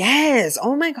do? Yes.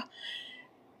 Oh my God.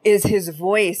 Is his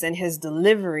voice and his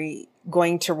delivery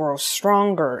going to grow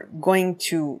stronger, going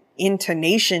to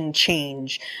intonation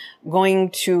change, going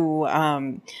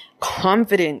to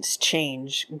confidence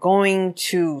change, going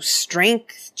to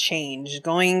strength change,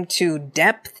 going to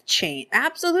depth change?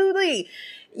 Absolutely.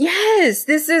 Yes,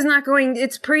 this is not going,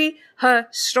 it's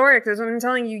prehistoric. That's what I'm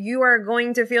telling you. You are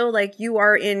going to feel like you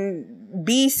are in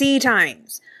BC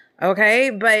times. Okay.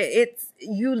 But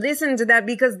you listen to that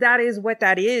because that is what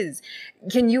that is.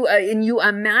 Can you, and you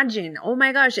imagine, oh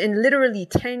my gosh, in literally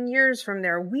 10 years from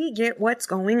there, we get what's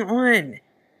going on.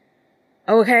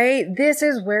 Okay. This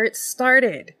is where it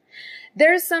started.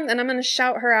 There's and I'm going to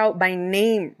shout her out by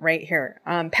name right here.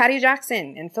 Patty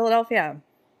Jackson in Philadelphia.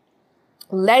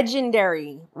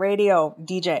 Legendary radio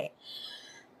DJ.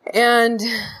 And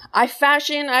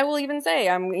I will even say,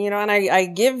 and I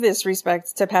give this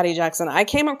respect to Patty Jackson. I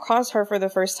came across her for the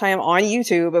first time on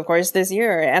YouTube, of course, this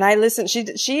year. And I listened,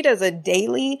 she does a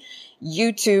daily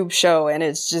YouTube show, and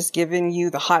it's just giving you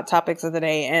the hot topics of the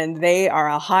day. And they are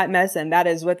a hot mess. And that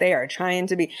is what they are trying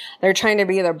to be. They're trying to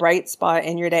be the bright spot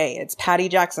in your day. It's Patty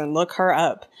Jackson. Look her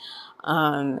up.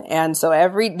 And so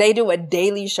they do a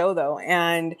daily show though.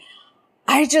 And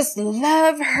I just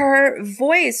love her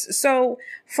voice. So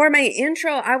for my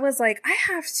intro, I was like, I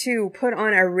have to put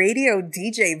on a radio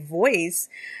DJ voice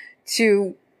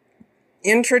to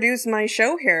introduce my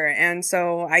show here. And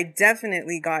so I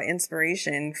definitely got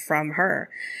inspiration from her.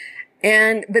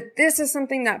 But this is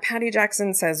something that Patty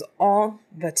Jackson says all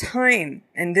the time.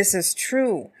 And this is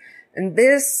true. And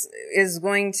this is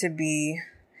going to be,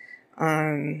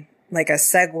 like a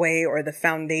segue or the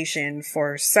foundation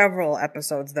for several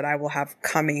episodes that I will have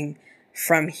coming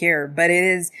from here. But it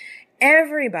is,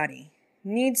 everybody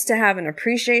needs to have an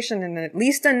appreciation and at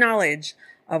least a knowledge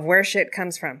of where shit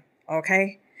comes from.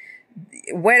 Okay.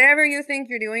 Whatever you think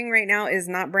you're doing right now is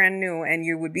not brand new, and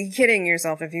you would be kidding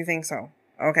yourself if you think so.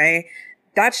 Okay.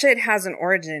 That shit has an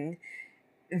origin.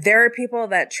 There are people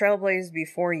that trailblaze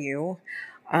before you.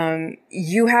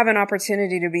 You have an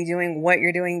opportunity to be doing what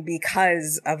you're doing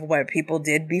because of what people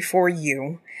did before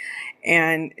you,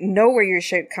 and know where your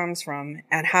shit comes from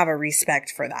and have a respect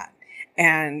for that.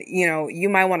 And, you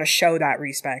might want to show that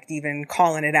respect, even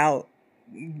calling it out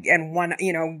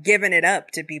and giving it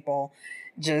up to people,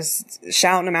 just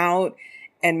shouting them out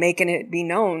and making it be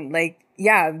known. Like,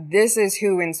 yeah, this is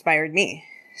who inspired me.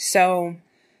 So,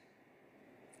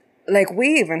 like,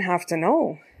 we even have to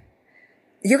know.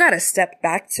 You got to step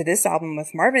back to this album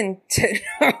with Marvin to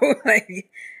know,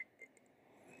 like,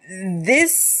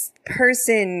 this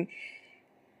person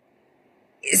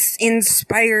is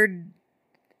inspired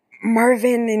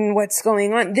Marvin in what's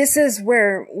going on. This is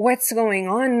where what's going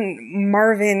on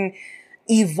Marvin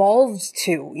evolved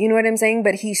to. You know what I'm saying?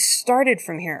 But he started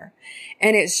from here.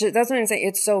 And it's just, that's what I'm saying.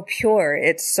 It's so pure.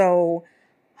 It's so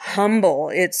humble.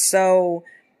 It's so,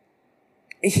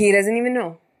 he doesn't even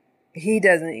know. He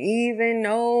doesn't even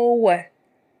know.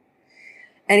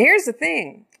 And here's the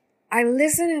thing. I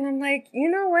listen and I'm like, you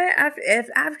know what? If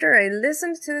after I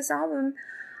listened to this album,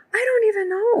 I don't even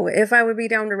know if I would be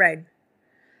down to ride.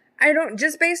 I don't,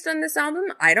 just based on this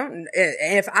album, I don't,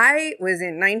 if I was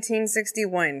in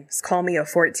 1961, call me a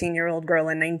 14-year-old girl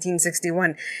in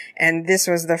 1961, and this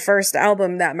was the first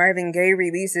album that Marvin Gaye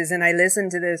releases, and I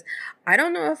listened to this, I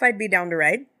don't know if I'd be down to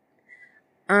ride.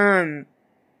 But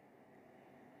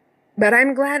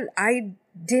I'm glad I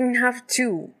didn't have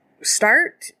to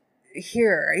start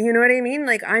here. You know what I mean?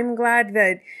 Like, I'm glad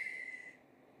that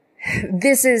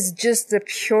this is just the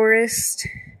purest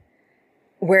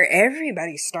where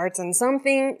everybody starts on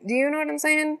something. Do you know what I'm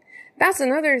saying? That's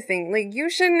another thing. Like, you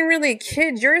shouldn't really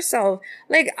kid yourself.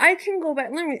 Like, I can go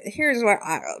back. Here's what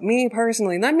me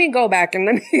personally, let me go back and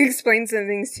let me explain some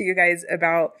things to you guys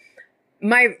about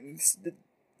my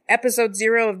episode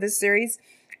 0 of this series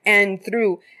and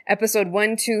through episode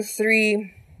 1, 2,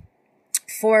 3,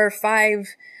 4, 5.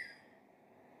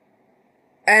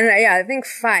 And yeah, I think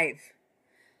 5.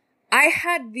 I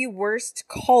had the worst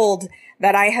cold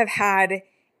that I have had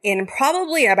in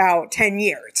probably about 10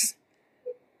 years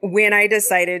when I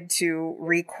decided to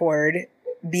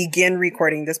begin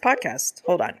recording this podcast.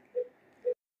 Hold on.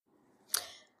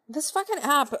 This fucking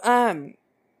app,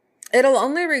 it'll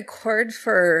only record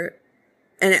for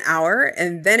an hour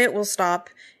and then it will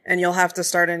stop and you'll have to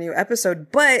start a new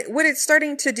episode. But what it's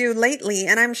starting to do lately,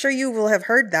 and I'm sure you will have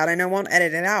heard that and I won't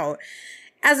edit it out,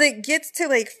 as it gets to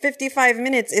like 55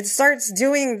 minutes, it starts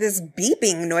doing this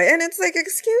beeping noise. And it's like,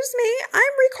 excuse me,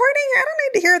 I'm recording. I don't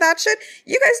need to hear that shit.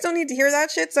 You guys don't need to hear that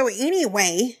shit. So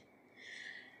anyway,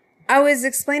 I was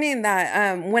explaining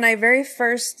that when I very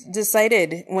first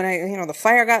decided, when the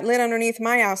fire got lit underneath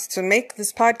my ass to make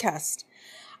this podcast,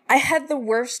 I had the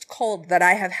worst cold that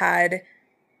I have had.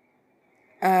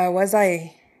 Yes,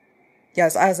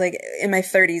 I was like in my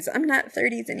 30s. I'm not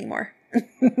 30s anymore.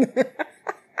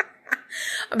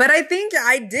 But I think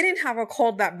I didn't have a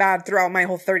cold that bad throughout my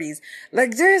whole 30s.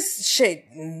 Like, this shit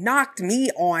knocked me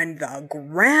on the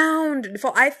ground.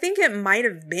 I think it might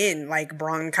have been like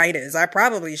bronchitis. I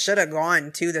probably should have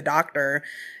gone to the doctor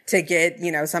to get,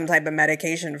 some type of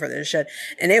medication for this shit.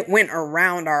 And it went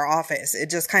around our office. It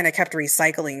just kind of kept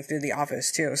recycling through the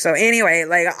office too. So anyway,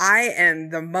 like, I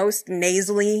am the most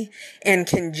nasally and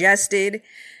congested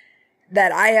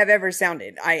that I have ever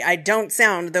sounded. I don't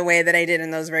sound the way that I did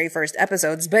in those very first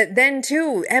episodes. But then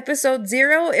too, episode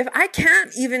 0, if I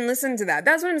can't even listen to that,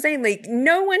 that's what I'm saying. Like,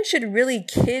 no one should really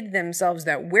kid themselves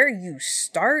that where you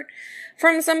start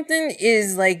from something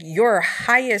is like your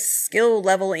highest skill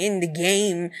level in the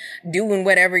game, doing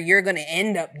whatever you're going to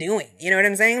end up doing. You know what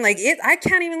I'm saying? Like, I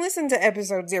can't even listen to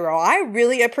episode 0. I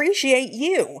really appreciate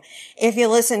you if you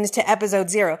listened to episode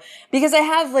 0 because I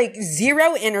have like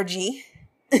 0 energy.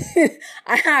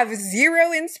 I have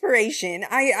 0 inspiration.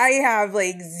 I have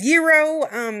like 0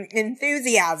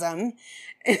 enthusiasm.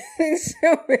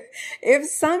 So if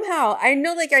somehow, I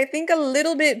know, like, I think a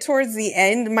little bit towards the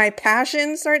end, my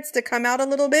passion starts to come out a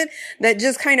little bit, that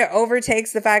just kind of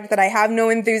overtakes the fact that I have no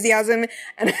enthusiasm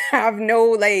and I have no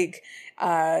like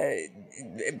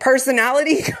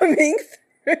personality coming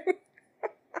through.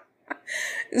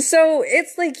 So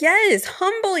it's like, yes,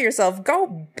 humble yourself,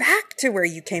 go back to where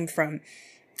you came from.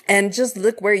 And just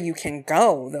look where you can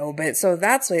go, though. But so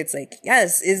that's why it's like,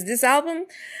 yes, is this album,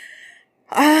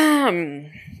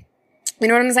 you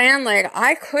know what I'm saying? Like,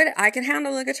 I can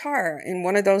handle a guitar in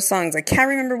one of those songs. I can't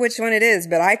remember which one it is,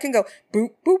 but I can go boop,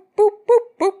 boop, boop,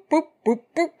 boop, boop, boop, boop,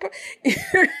 boop, boop.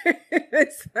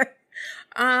 It's like,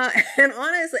 and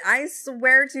honestly, I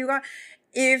swear to God,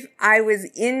 if I was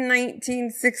in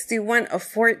 1961, a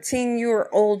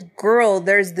 14-year-old girl,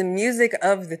 there's the music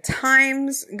of the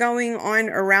times going on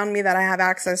around me that I have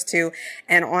access to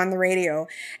and on the radio.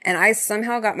 And I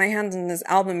somehow got my hands on this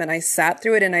album and I sat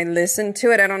through it and I listened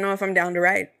to it. I don't know if I'm down to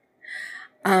write.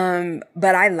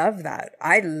 But I love that.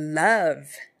 I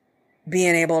love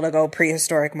being able to go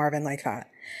prehistoric Marvin like that.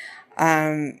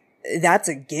 That's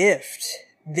a gift.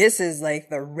 This is like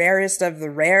the rarest of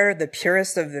the rare, the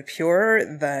purest of the pure,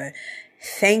 the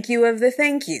thank you of the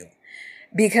thank you.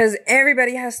 Because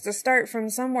everybody has to start from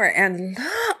somewhere. And,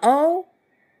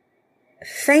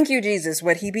 thank you, Jesus,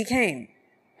 what he became.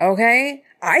 Okay?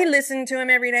 I listen to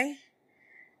him every day.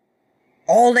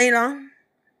 All day long.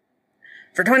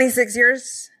 For 26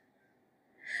 years.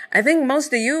 I think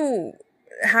most of you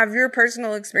have your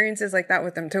personal experiences like that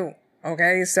with him too.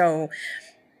 Okay? So,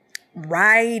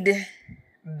 ride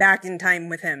back in time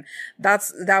with him.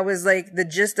 That was like the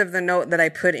gist of the note that I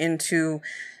put into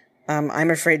I'm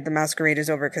Afraid the Masquerade is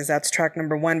Over, because that's track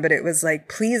number 1. But it was like,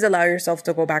 please allow yourself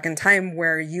to go back in time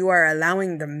where you are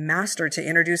allowing the master to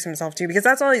introduce himself to you, because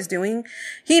that's all he's doing.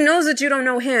 He knows that you don't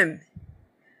know him.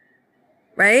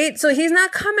 Right? So he's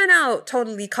not coming out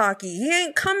totally cocky. He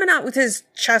ain't coming out with his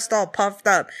chest all puffed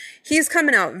up. He's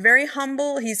coming out very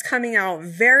humble. He's coming out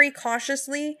very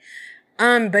cautiously.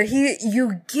 But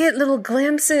you get little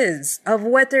glimpses of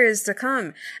what there is to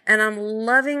come. And I'm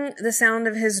loving the sound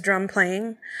of his drum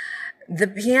playing. The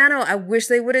piano, I wish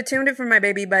they would have tuned it for my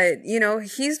baby, but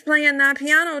he's playing that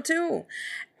piano too.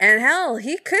 And hell,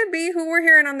 he could be who we're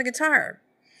hearing on the guitar.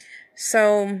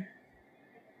 So,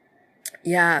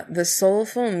 yeah, the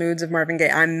soulful moods of Marvin Gaye.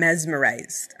 I'm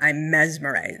mesmerized.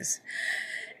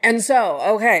 And so,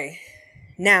 okay,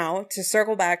 now to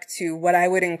circle back to what I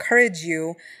would encourage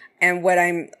you and what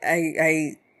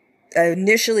I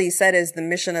initially said is the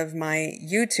mission of my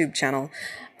YouTube channel.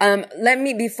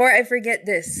 Before I forget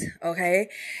this, okay?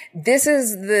 This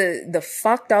is the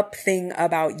fucked up thing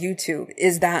about YouTube,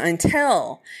 is that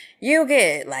until you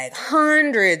get like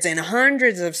hundreds and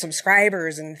hundreds of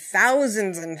subscribers and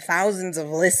thousands of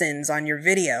listens on your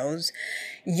videos,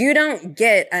 you don't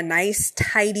get a nice,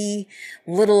 tidy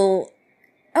little,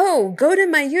 go to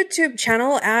my YouTube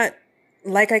channel at,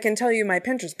 like I can tell you my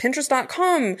Pinterest,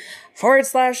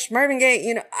 pinterest.com/Marvin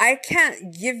Gaye. I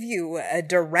can't give you a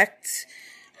direct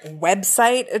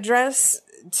website address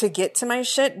to get to my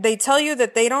shit. They tell you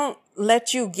that they don't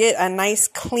let you get a nice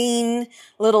clean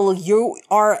little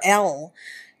URL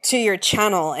to your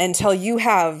channel until you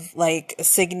have like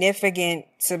significant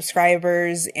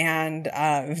subscribers and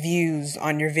views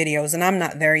on your videos. And I'm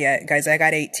not there yet, guys. I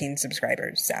got 18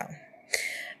 subscribers, so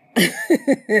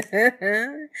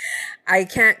I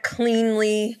can't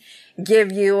cleanly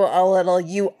give you a little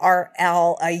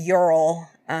URL, a URL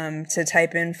to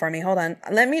type in for me. Hold on.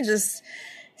 Let me just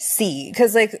see,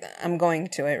 because I'm going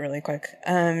to it really quick.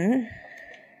 The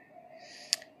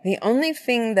only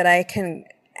thing that I can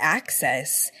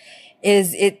access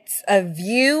is it's a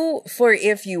view for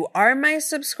if you are my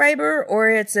subscriber, or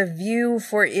it's a view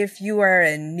for if you are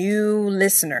a new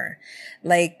listener.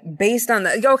 Based on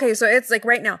the, okay, so it's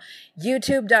right now,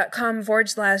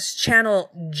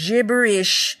 youtube.com/channel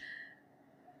gibberish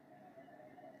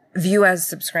view as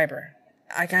subscriber.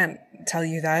 I can't tell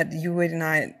you that. You would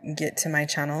not get to my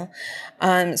channel.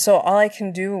 So all I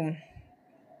can do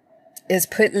is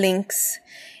put links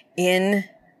in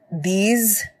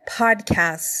these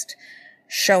podcast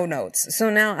show notes. So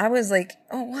now I was like,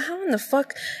 oh, how in the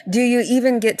fuck do you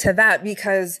even get to that?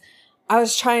 Because I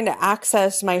was trying to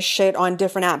access my shit on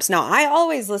different apps. Now, I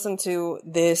always listen to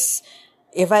this.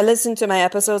 If I listen to my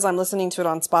episodes, I'm listening to it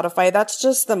on Spotify. That's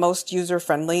just the most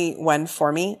user-friendly one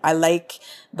for me. I like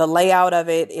the layout of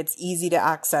it. It's easy to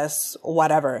access,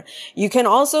 whatever. You can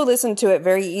also listen to it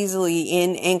very easily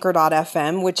in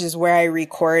anchor.fm, which is where I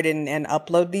record and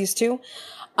upload these to.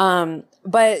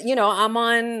 But I'm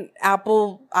on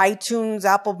Apple, iTunes,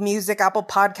 Apple Music, Apple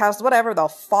Podcasts, whatever the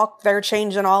fuck they're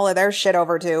changing all of their shit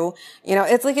over to.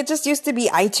 It's it just used to be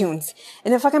iTunes,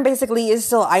 and it fucking basically is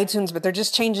still iTunes, but they're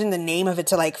just changing the name of it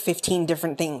to 15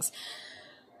 different things.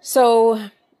 So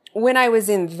when I was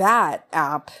in that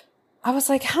app, I was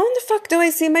like, how in the fuck do I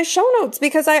see my show notes?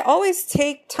 Because I always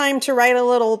take time to write a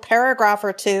little paragraph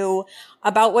or two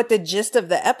about what the gist of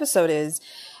the episode is.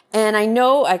 And I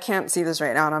know I can't see this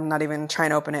right now, and I'm not even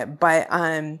trying to open it, but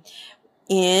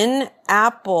in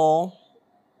Apple,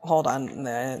 hold on,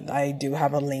 I do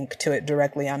have a link to it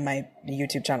directly on my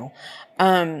YouTube channel.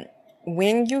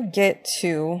 When you get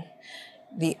to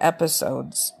the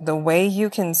episodes, the way you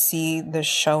can see the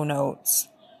show notes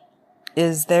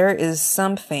is there is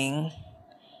something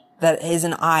that is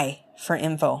an I for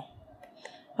info.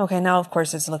 Okay, now of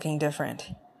course it's looking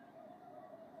different.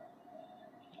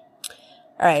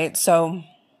 All right, so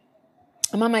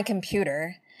I'm on my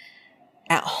computer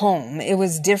at home. It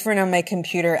was different on my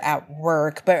computer at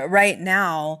work, but right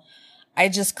now I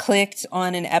just clicked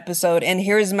on an episode and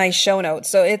here's my show notes.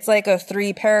 So it's like a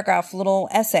 3-paragraph little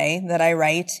essay that I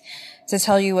write to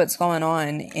tell you what's going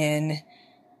on in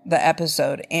the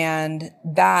episode. And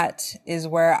that is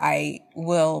where I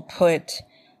will put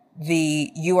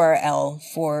the URL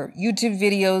for YouTube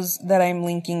videos that I'm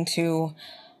linking to,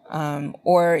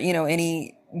 or,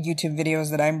 any YouTube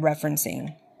videos that I'm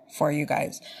referencing for you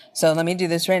guys. So let me do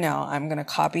this right now. I'm going to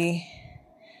copy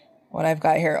what I've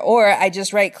got here, or I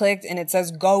just right clicked and it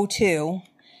says go to.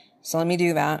 So let me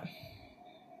do that.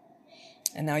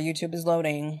 And now YouTube is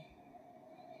loading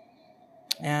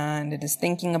and it is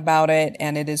thinking about it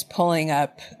and it is pulling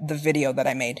up the video that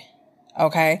I made.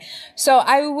 Okay. So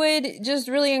I would just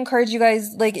really encourage you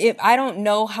guys, like, if I don't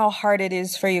know how hard it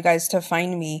is for you guys to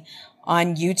find me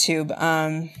on YouTube,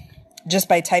 just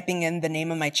by typing in the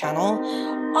name of my channel.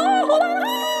 Oh, hold on.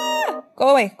 Ah! Go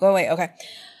away. Okay.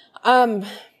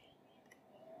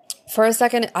 For a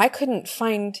second, I couldn't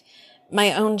find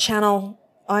my own channel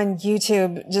on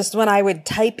YouTube just when I would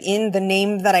type in the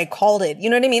name that I called it. You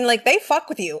know what I mean? Like, they fuck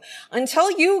with you until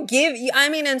you give,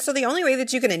 and so the only way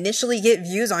that you can initially get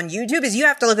views on YouTube is you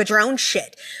have to look at your own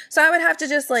shit. So I would have to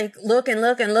just like look at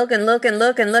my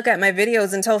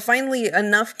videos until finally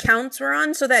enough counts were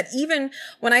on so that even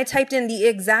when I typed in the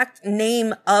exact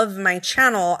name of my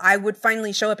channel, I would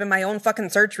finally show up in my own fucking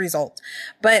search result.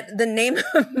 But the name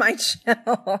of my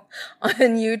channel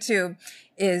on YouTube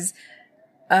is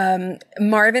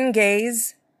Marvin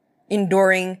Gaye's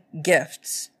Enduring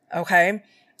Gifts. Okay.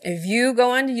 If you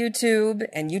go onto YouTube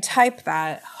and you type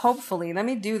that, hopefully, let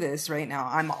me do this right now.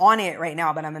 I'm on it right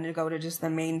now, but I'm going to go to just the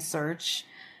main search.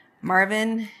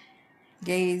 Marvin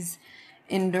Gaye's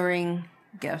Enduring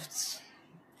Gifts.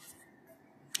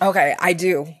 Okay. I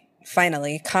do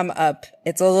finally come up.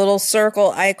 It's a little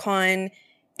circle icon.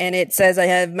 And it says I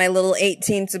have my little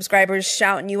 18 subscribers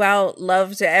shouting you out.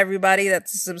 Love to everybody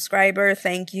that's a subscriber.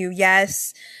 Thank you.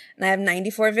 Yes. And I have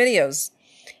 94 videos.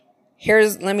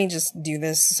 Let me just do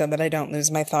this so that I don't lose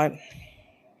my thought.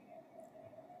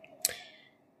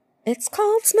 It's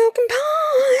called Smoking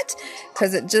Pot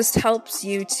because it just helps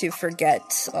you to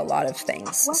forget a lot of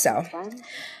things. So,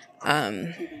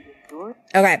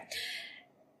 okay.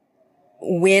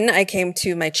 When I came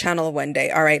to my channel one day,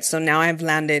 all right, so now I've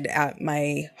landed at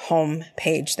my home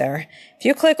page there. If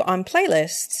you click on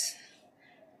playlists,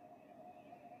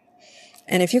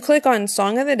 and if you click on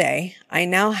Song of the Day, I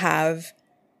now have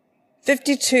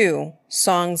 52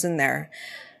 songs in there.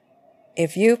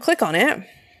 If you click on it,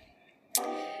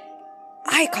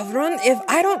 if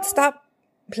I don't stop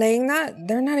playing that,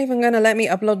 they're not even going to let me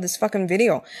upload this fucking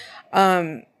video.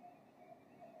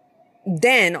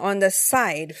 Then on the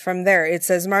side from there, it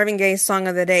says Marvin Gaye's Song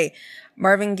of the Day,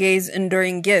 Marvin Gaye's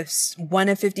Enduring Gifts, 1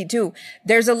 of 52.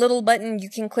 There's a little button you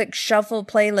can click Shuffle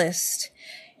Playlist.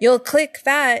 You'll click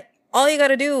that. All you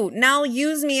gotta do, now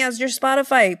use me as your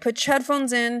Spotify. Put your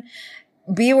headphones in.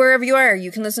 Be wherever you are. You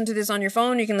can listen to this on your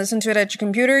phone. You can listen to it at your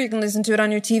computer. You can listen to it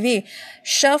on your TV.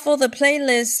 Shuffle the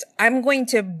playlist. I'm going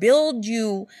to build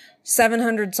you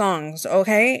 700 songs,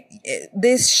 okay?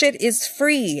 This shit is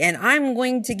free, and I'm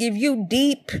going to give you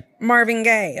deep Marvin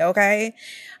Gaye, okay?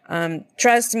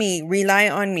 Trust me, rely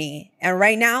on me. And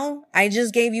right now, I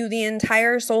just gave you the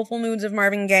entire Soulful Moods of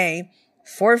Marvin Gaye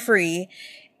for free.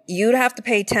 You'd have to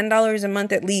pay $10 a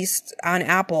month at least on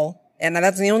Apple, and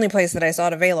that's the only place that I saw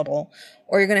it available.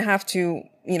 Or you're gonna have to,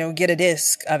 get a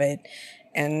disc of it.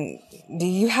 And do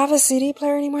you have a CD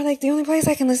player anymore? Like, the only place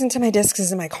I can listen to my discs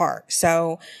is in my car.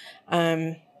 So,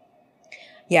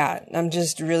 yeah, I'm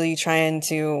just really trying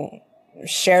to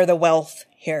share the wealth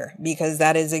here because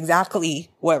that is exactly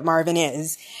what Marvin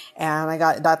is. And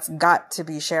that's got to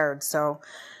be shared. So,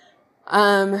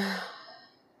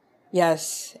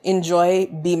 yes, enjoy,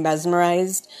 be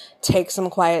mesmerized, take some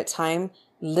quiet time,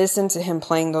 listen to him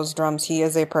playing those drums. He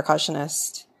is a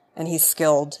percussionist and he's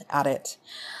skilled at it.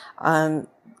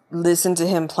 Listen to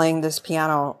him playing this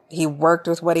piano. He worked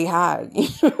with what he had. You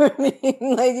know what I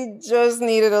mean? Like, he just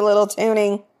needed a little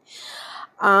tuning.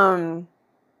 And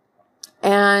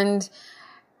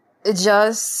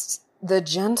just the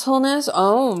gentleness.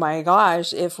 Oh my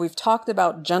gosh. If we've talked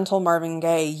about gentle Marvin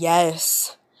Gaye,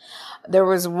 yes. There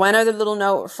was one other little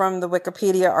note from the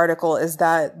Wikipedia article is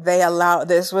that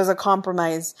this was a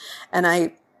compromise. And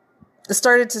I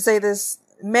started to say this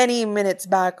many minutes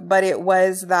back, but it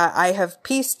was that I have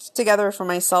pieced together for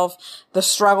myself. The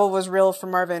struggle was real for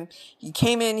Marvin. He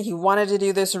came in, he wanted to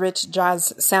do this rich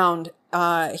jazz sound.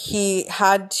 He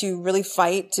had to really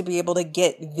fight to be able to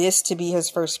get this to be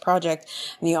his first project.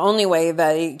 And the only way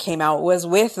that it came out was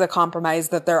with the compromise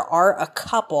that there are a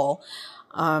couple,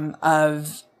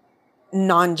 of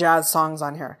non-jazz songs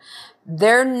on here.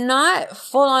 They're not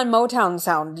full-on Motown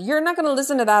sound. You're not going to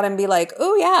listen to that and be like,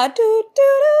 oh yeah, do, do,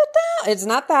 do, do. It's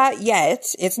not that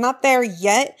yet. It's not there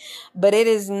yet, but it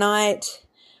is not,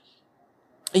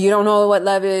 you don't know what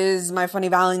love is, My Funny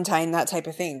Valentine, that type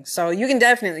of thing. So you can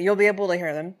you'll be able to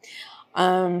hear them.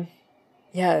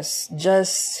 Yes,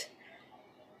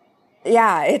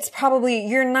 yeah, it's probably,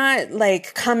 you're not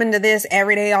like coming to this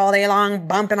every day, all day long,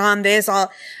 bumping on this,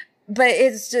 but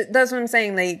it's just, that's what I'm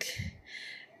saying. Like,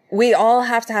 we all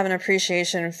have to have an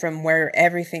appreciation from where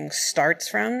everything starts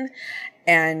from.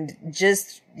 And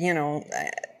just,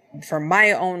 for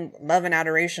my own love and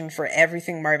adoration for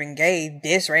everything Marvin Gaye,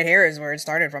 this right here is where it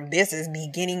started from. This is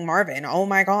beginning Marvin. Oh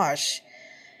my gosh.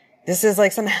 This is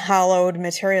like some hallowed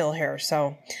material here.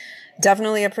 So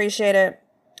definitely appreciate it.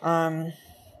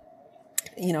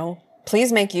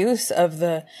 Please make use of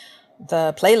the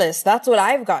playlist. That's what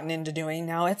I've gotten into doing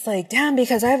now. It's like, damn,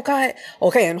 because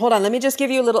okay, and hold on. Let me just give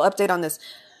you a little update on this.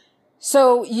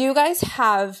 So you guys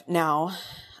have now,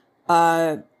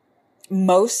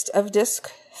 most of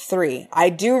disc 3. I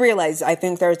do realize, I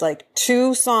think there's like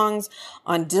 2 songs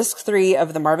on disc 3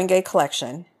 of the Marvin Gaye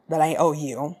collection that I owe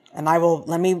you. And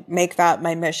let me make that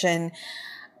my mission.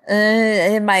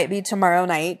 It might be tomorrow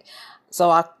night. So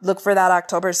I'll look for that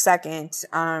October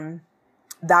 2nd.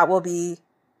 That will be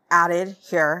added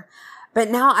here. But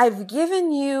now I've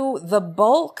given you the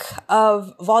bulk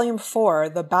of volume 4,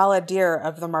 the Balladeer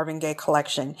of the Marvin Gaye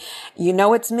collection. You know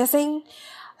what's missing?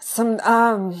 Some,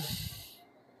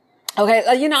 okay,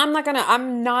 I'm not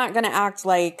gonna act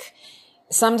like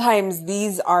sometimes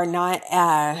these are not,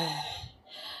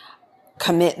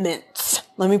 commitments.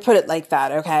 Let me put it like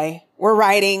that, okay? We're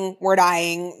riding, we're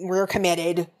dying, we're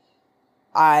committed.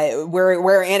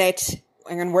 We're in it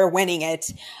and we're winning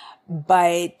it.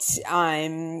 But,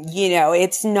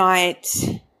 it's not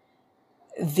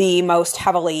the most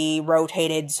heavily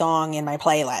rotated song in my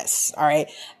playlist. All right.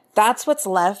 That's what's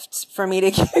left for me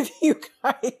to give you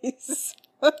guys.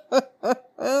 I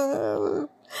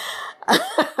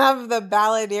have the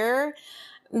Balladeer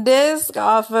disc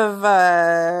off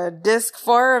of, disc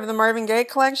 4 of the Marvin Gaye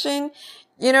collection.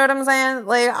 You know what I'm saying?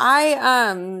 Like,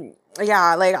 I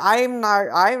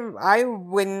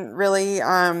wouldn't really,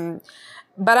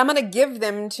 but I'm going to give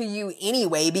them to you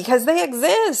anyway because they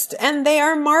exist and they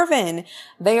are Marvin.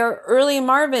 They are early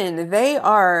Marvin. They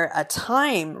are a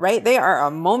time, right? They are a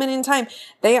moment in time.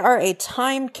 They are a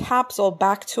time capsule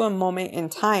back to a moment in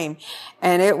time.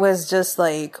 And it was just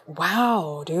like,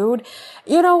 wow, dude.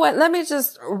 You know what? Let me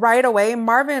just right away.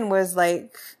 Marvin was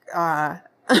like, I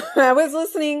was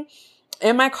listening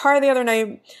in my car the other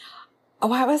night.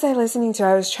 What was I listening to?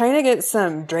 I was trying to get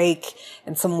some Drake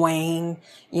and some Wayne.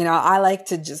 I like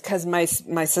to just, cause my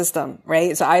system,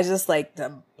 right? So I just like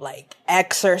to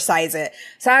exercise it.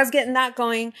 So I was getting that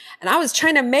going and I was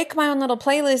trying to make my own little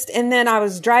playlist and then I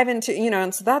was driving to,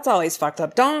 and so that's always fucked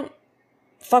up. Don't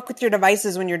fuck with your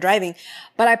devices when you're driving.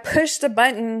 But I pushed a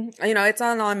button, it's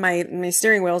on my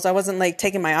steering wheel. So I wasn't like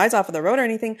taking my eyes off of the road or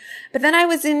anything. But then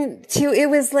it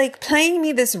was like playing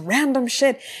me this random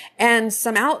shit and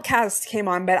some Outkast came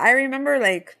on. But I remember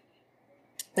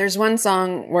there's one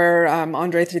song where,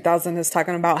 Andre 3000 is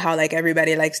talking about how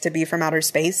everybody likes to be from outer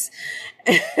space.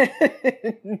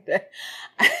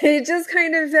 It just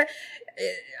kind of,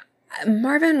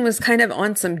 Marvin was kind of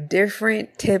on some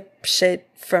different tip shit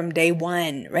from day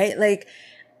one, right?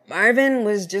 Marvin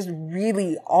was just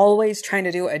really always trying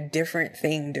to do a different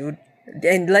thing, dude.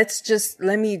 And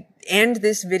let me end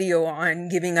this video on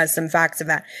giving us some facts of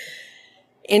that.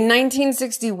 In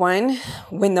 1961,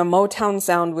 when the Motown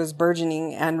sound was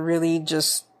burgeoning and really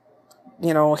just,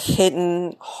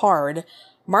 hitting hard,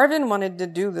 Marvin wanted to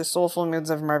do the Soulful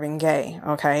Moods of Marvin Gaye,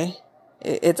 okay?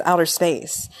 It's outer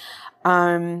space.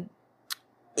 In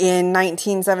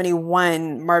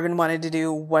 1971, Marvin wanted to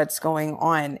do What's Going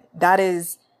On. That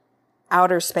is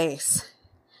outer space.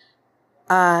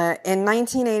 In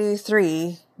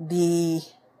 1983, the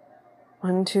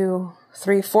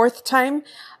 4th time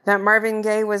that Marvin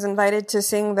Gaye was invited to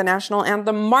sing the national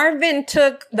anthem, Marvin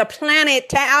took the planet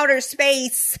to outer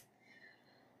space.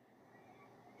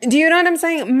 Do you know what I'm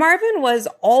saying? Marvin was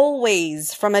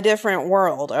always from a different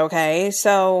world, okay?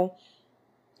 So,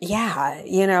 yeah,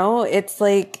 it's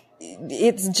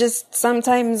just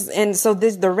sometimes, and so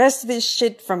the rest of this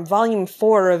shit from volume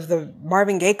 4 of the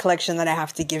Marvin Gaye collection that I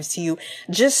have to give to you,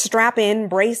 just strap in,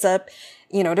 brace up,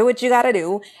 do what you gotta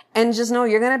do, and just know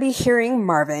you're gonna be hearing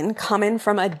Marvin coming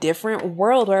from a different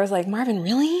world where I was like, Marvin,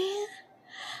 really?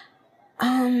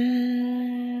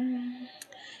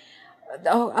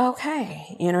 Oh,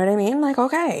 okay. You know what I mean?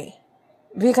 Okay.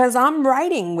 Because I'm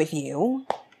riding with you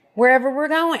wherever we're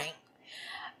going.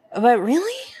 But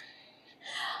really?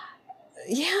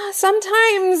 Yeah,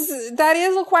 sometimes that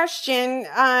is a question.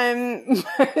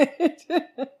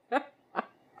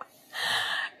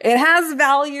 It has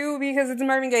value because it's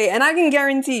Marvin Gaye. And I can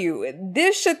guarantee you,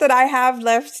 this shit that I have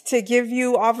left to give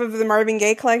you off of the Marvin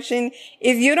Gaye collection,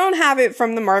 if you don't have it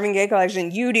from the Marvin Gaye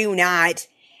collection, you do not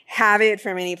have it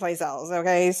from any place else,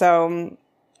 okay? So,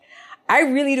 I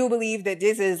really do believe that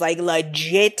this is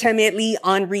legitimately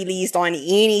unreleased on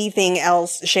anything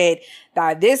else shit,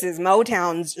 that this is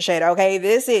Motown's shit, okay?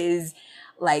 This is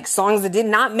like songs that did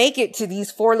not make it to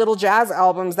these 4 little jazz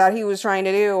albums that he was trying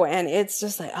to do. And it's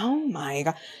just like, oh my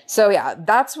God. So yeah,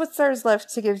 that's what there's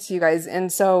left to give to you guys.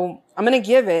 And so I'm going to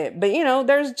give it, but you know,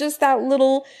 there's just that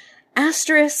little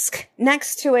asterisk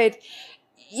next to it,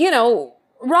 you know,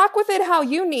 rock with it how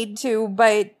you need to,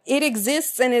 but it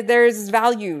exists and there's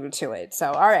value to it.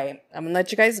 So, all right, I'm going to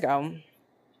let you guys go.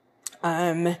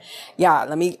 Yeah,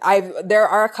 there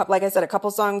are a couple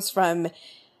songs from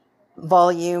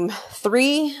volume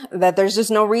 3 that there's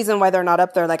just no reason why they're not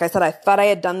up there. Like I said, I thought I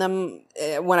had done them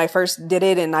when I first did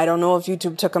it, and I don't know if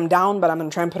YouTube took them down, but I'm going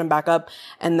to try and put them back up.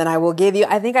 And then I will give you,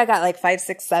 I think I got like 5,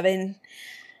 6, 7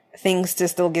 things to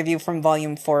still give you from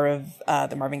volume 4 of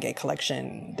the Marvin Gaye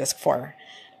collection, disc 4.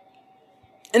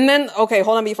 And then, okay,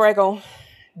 hold on before I go.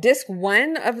 Disc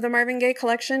 1 of the Marvin Gaye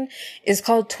collection is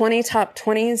called 20 Top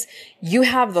 20s. You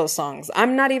have those songs.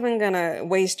 I'm not even gonna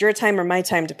waste your time or my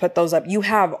time to put those up. You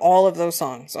have all of those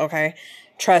songs, okay?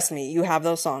 Trust me, you have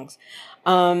those songs.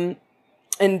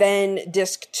 And then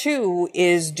disc 2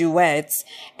 is duets.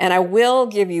 And I will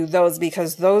give you those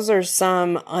because those are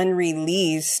some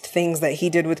unreleased things that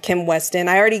he did with Kim Weston.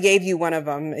 I already gave you one of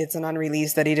them. It's an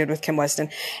unreleased that he did with Kim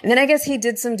Weston. And then I guess he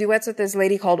did some duets with this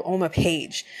lady called Oma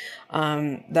Page,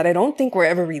 that I don't think were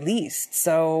ever released.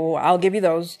 So I'll give you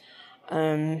those.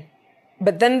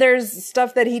 But then there's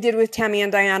stuff that he did with Tammy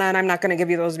and Diana, and I'm not going to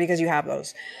give you those because you have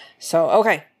those. So,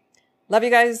 okay. Love you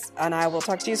guys, and I will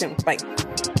talk to you soon. Bye.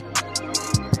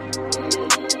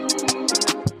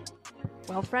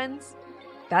 Well, friends,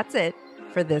 that's it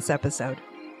for this episode.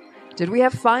 Did we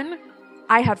have fun?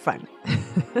 I had fun.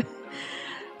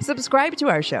 Subscribe to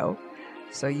our show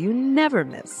so you never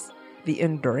miss the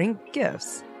enduring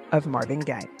gifts of Marvin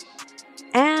Gaye.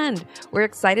 And we're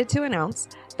excited to announce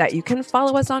that you can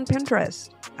follow us on Pinterest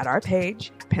at our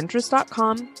page,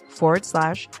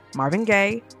 pinterest.com/Marvin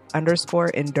Gaye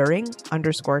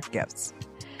 _enduring_gifts.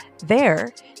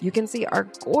 There, you can see our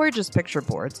gorgeous picture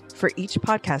boards for each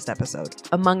podcast episode,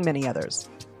 among many others.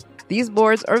 These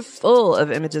boards are full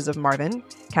of images of Marvin,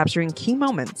 capturing key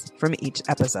moments from each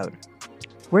episode.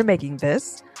 We're making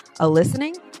this a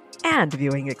listening and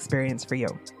viewing experience for you.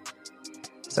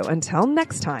 So until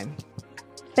next time,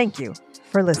 thank you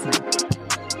for listening.